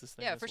utilize this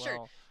thing as for well.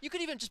 sure. You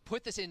could even just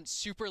put this in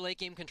super late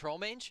game control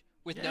mage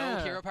with no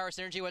hero power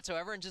synergy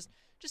whatsoever and just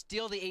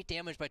deal the 8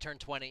 damage by turn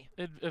 20.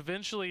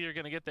 Eventually you're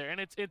going to get there. And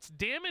it's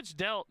damage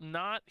dealt,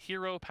 not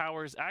hero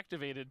powers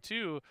activated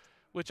too,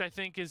 which I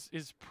think is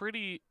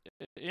pretty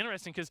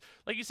interesting because,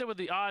 like you said, with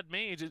the odd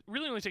mage, it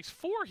really only takes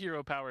 4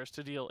 hero powers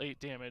to deal 8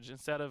 damage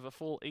instead of a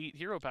full 8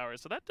 hero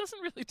powers. So that doesn't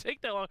really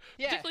take that long,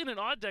 particularly in an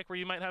odd deck where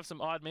you might have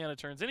some odd mana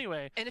turns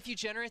anyway. And if you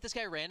generate this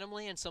guy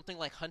randomly in something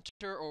like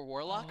Hunter or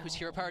Warlock, whose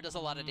hero power does a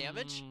lot of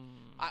damage,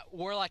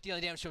 Warlock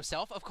dealing damage to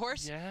himself, of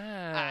course.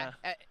 Yeah.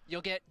 You'll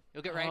get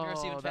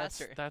Ragnaros even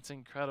faster. That's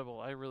incredible.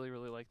 I really,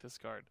 really like this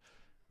card.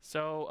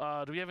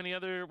 So do we have any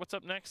other, what's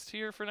up next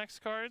here for next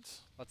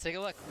cards? Let's take a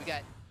look. We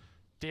got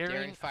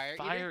Daring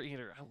Fire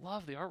Eater. I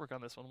love the artwork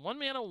on this one. 1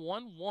 mana,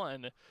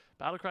 1/1.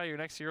 Battlecry, your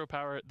next hero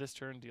power this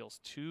turn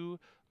deals 2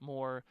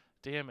 more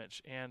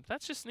damage. And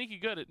that's just sneaky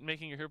good at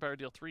making your hero power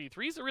deal 3.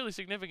 3 is a really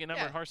significant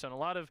number in Hearthstone. A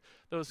lot of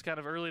those kind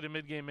of early to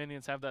mid-game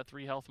minions have that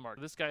 3 health mark.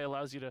 This guy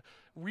allows you to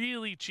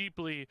really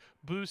cheaply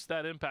boost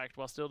that impact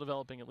while still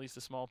developing at least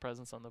a small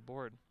presence on the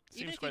board. Even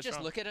Seems if quite you just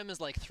strong. look at him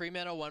as like 3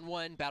 mana,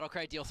 1/1,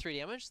 Battlecry, deal 3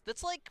 damage,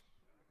 that's like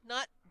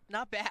not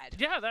bad.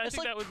 Yeah, I that's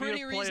think like that would be a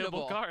playable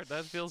reasonable card.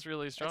 That feels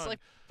really strong. It's like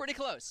pretty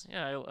close.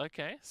 Yeah,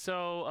 okay.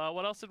 So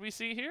what else did we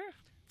see here?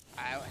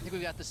 I think we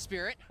got the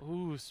Spirit.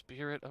 Ooh,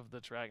 Spirit of the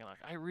Dragonhawk.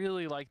 I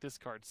really like this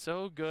card.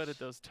 So good at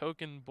those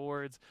token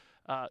boards.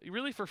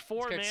 Really for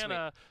 4 card's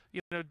mana,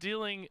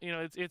 dealing,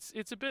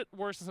 it's a bit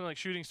worse than something like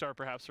Shooting Star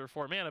perhaps for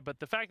 4 mana, but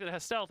the fact that it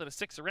has stealth and it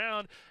sticks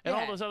around and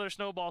all Yeah. those other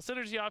snowball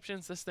synergy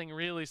options, this thing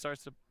really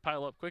starts to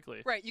pile up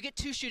quickly. Right, you get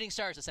 2 shooting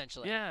stars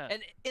essentially. Yeah.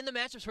 And in the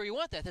matchups where you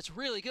want that, that's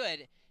really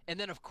good. And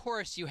then of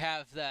course you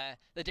have the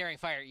Daring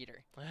Fire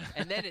Eater,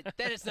 and then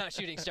it's not a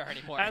shooting star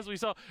anymore. As we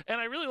saw, and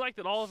I really like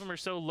that all of them are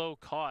so low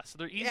cost.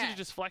 They're easy Yeah. to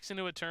just flex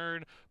into a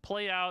turn,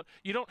 play out.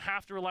 You don't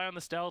have to rely on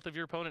the stealth if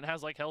your opponent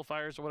has like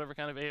Hellfires or whatever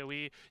kind of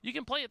AoE. You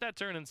can play it that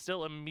turn and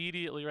still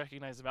immediately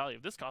recognize the value.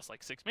 If this costs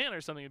like 6 mana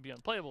or something, it'd be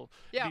unplayable.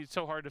 Yeah. It'd be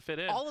so hard to fit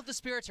in. All of the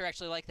spirits are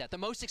actually like that. The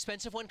most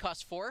expensive one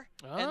costs 4,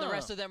 and the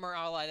rest of them are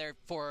all either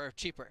 4 or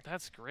cheaper.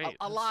 That's great.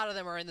 A lot of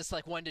them are in this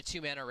like 1 to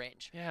 2 mana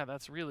range. Yeah,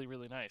 that's really,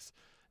 really nice.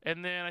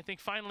 And then I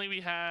think finally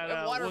we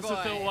had Water what's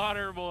it, the Boy.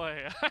 Water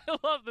Boy. I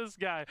love this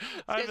guy.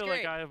 I guy's feel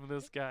great. like I am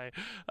this guy.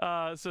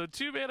 So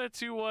 2 mana,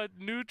 2/1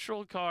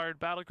 neutral card.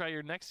 Battlecry,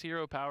 your next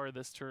hero power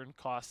this turn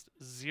costs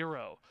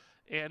 0.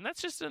 And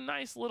that's just a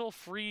nice little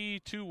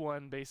free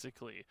 2/1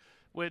 basically,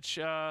 which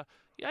yeah,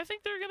 I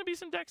think there are going to be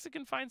some decks that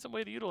can find some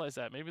way to utilize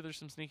that. Maybe there's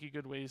some sneaky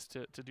good ways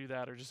to do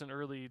that, or just an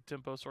early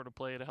tempo sort of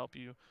play to help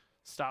you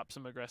stop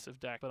some aggressive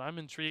deck. But I'm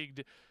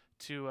intrigued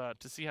to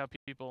see how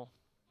people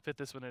fit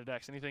this one into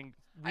decks. Anything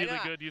really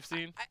good you've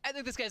seen? I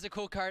think this guy's a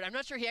cool card. I'm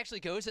not sure he actually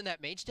goes in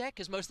that mage deck,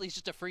 because mostly he's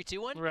just a free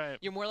 2/1. Right.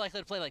 You're more likely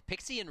to play like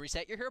Pixie and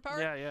reset your hero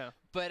power. Yeah, yeah.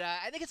 But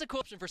I think it's a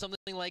cool option for something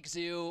like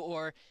Zoo,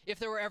 or if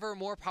there were ever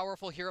more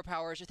powerful hero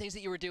powers, or things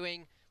that you were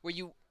doing where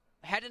you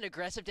had an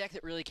aggressive deck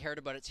that really cared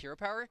about its hero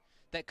power,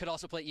 that could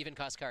also play even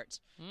cost cards.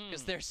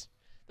 Because there's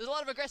a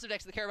lot of aggressive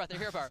decks that care about their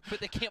hero power, but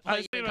they can't I play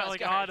was thinking even about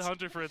cost like cards. Odd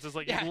Hunter, for instance.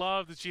 Like Yeah. you'd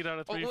love to cheat out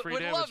of 3 free would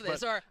damage, love this,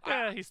 but or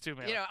yeah, he's 2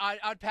 mana. You know,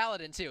 Odd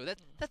Paladin too.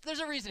 There's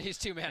a reason he's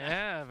 2 mana.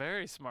 Yeah,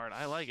 very smart.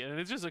 I like it, and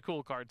it's just a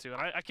cool card too.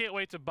 And I can't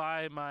wait to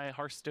buy my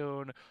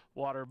Hearthstone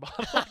water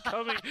bottle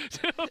coming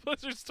to a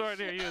Blizzard store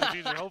near you in the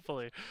future.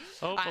 Hopefully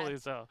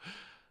so.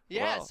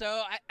 Yeah, Wow.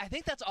 so I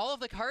think that's all of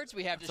the cards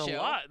we have It's to show. a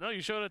lot. No,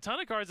 you showed a ton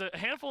of cards. A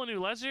handful of new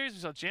legendaries. We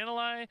saw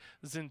Jan'alai,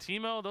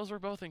 Zentimo. Those were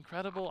both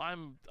incredible.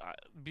 I'm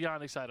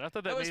beyond excited. I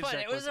thought that It was mage fun.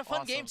 deck It was a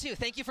fun awesome. game too.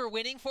 Thank you for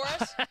winning for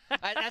us.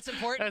 That's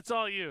important. That's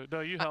all you. No,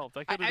 you helped.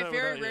 I couldn't have I done it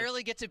very without you.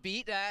 rarely get to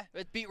beat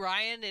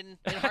Ryan in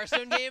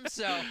Hearthstone games,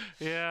 so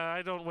Yeah,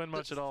 I don't win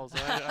much at all, so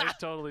I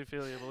totally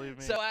feel you. Believe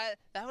me.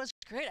 that was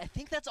great. I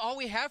think that's all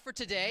we have for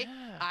today.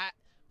 Yeah.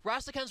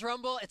 Rastakhan's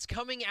Rumble, it's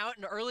coming out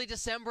in early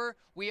December.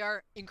 We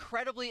are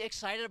incredibly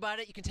excited about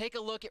it. You can take a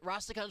look at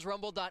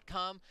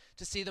rastakhansrumble.com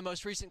to see the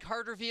most recent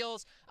card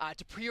reveals,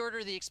 to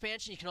pre-order the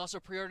expansion. You can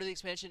also pre-order the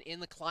expansion in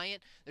the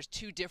client. There's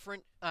 2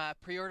 different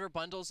pre-order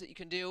bundles that you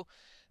can do.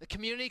 The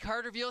community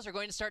card reveals are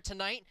going to start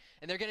tonight,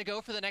 and they're going to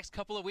go for the next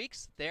couple of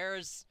weeks.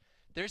 There's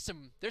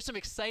some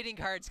exciting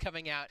cards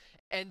coming out,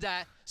 and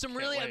some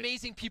really wait.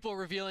 amazing people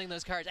revealing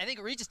those cards. I think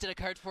Regis did a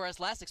card for us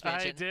last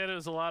expansion. I did. It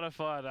was a lot of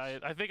fun.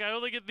 I think I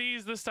only get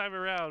these this time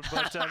around,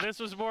 but this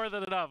was more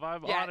than enough.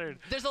 I'm honored.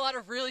 There's a lot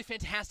of really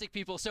fantastic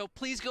people, so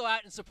please go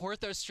out and support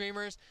those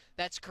streamers.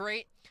 That's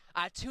great.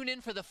 Tune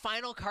in for the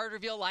final card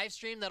reveal live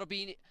stream. That'll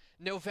be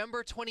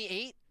November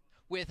 28th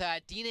with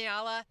Dean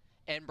Ayala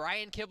and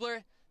Brian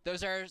Kibler.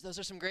 Those are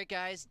some great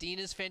guys. Dean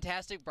is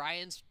fantastic.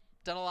 Brian's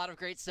done a lot of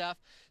great stuff.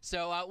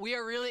 So we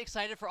are really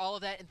excited for all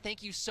of that, and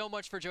thank you so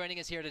much for joining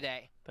us here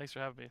today. Thanks for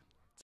having me.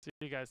 See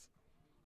you guys.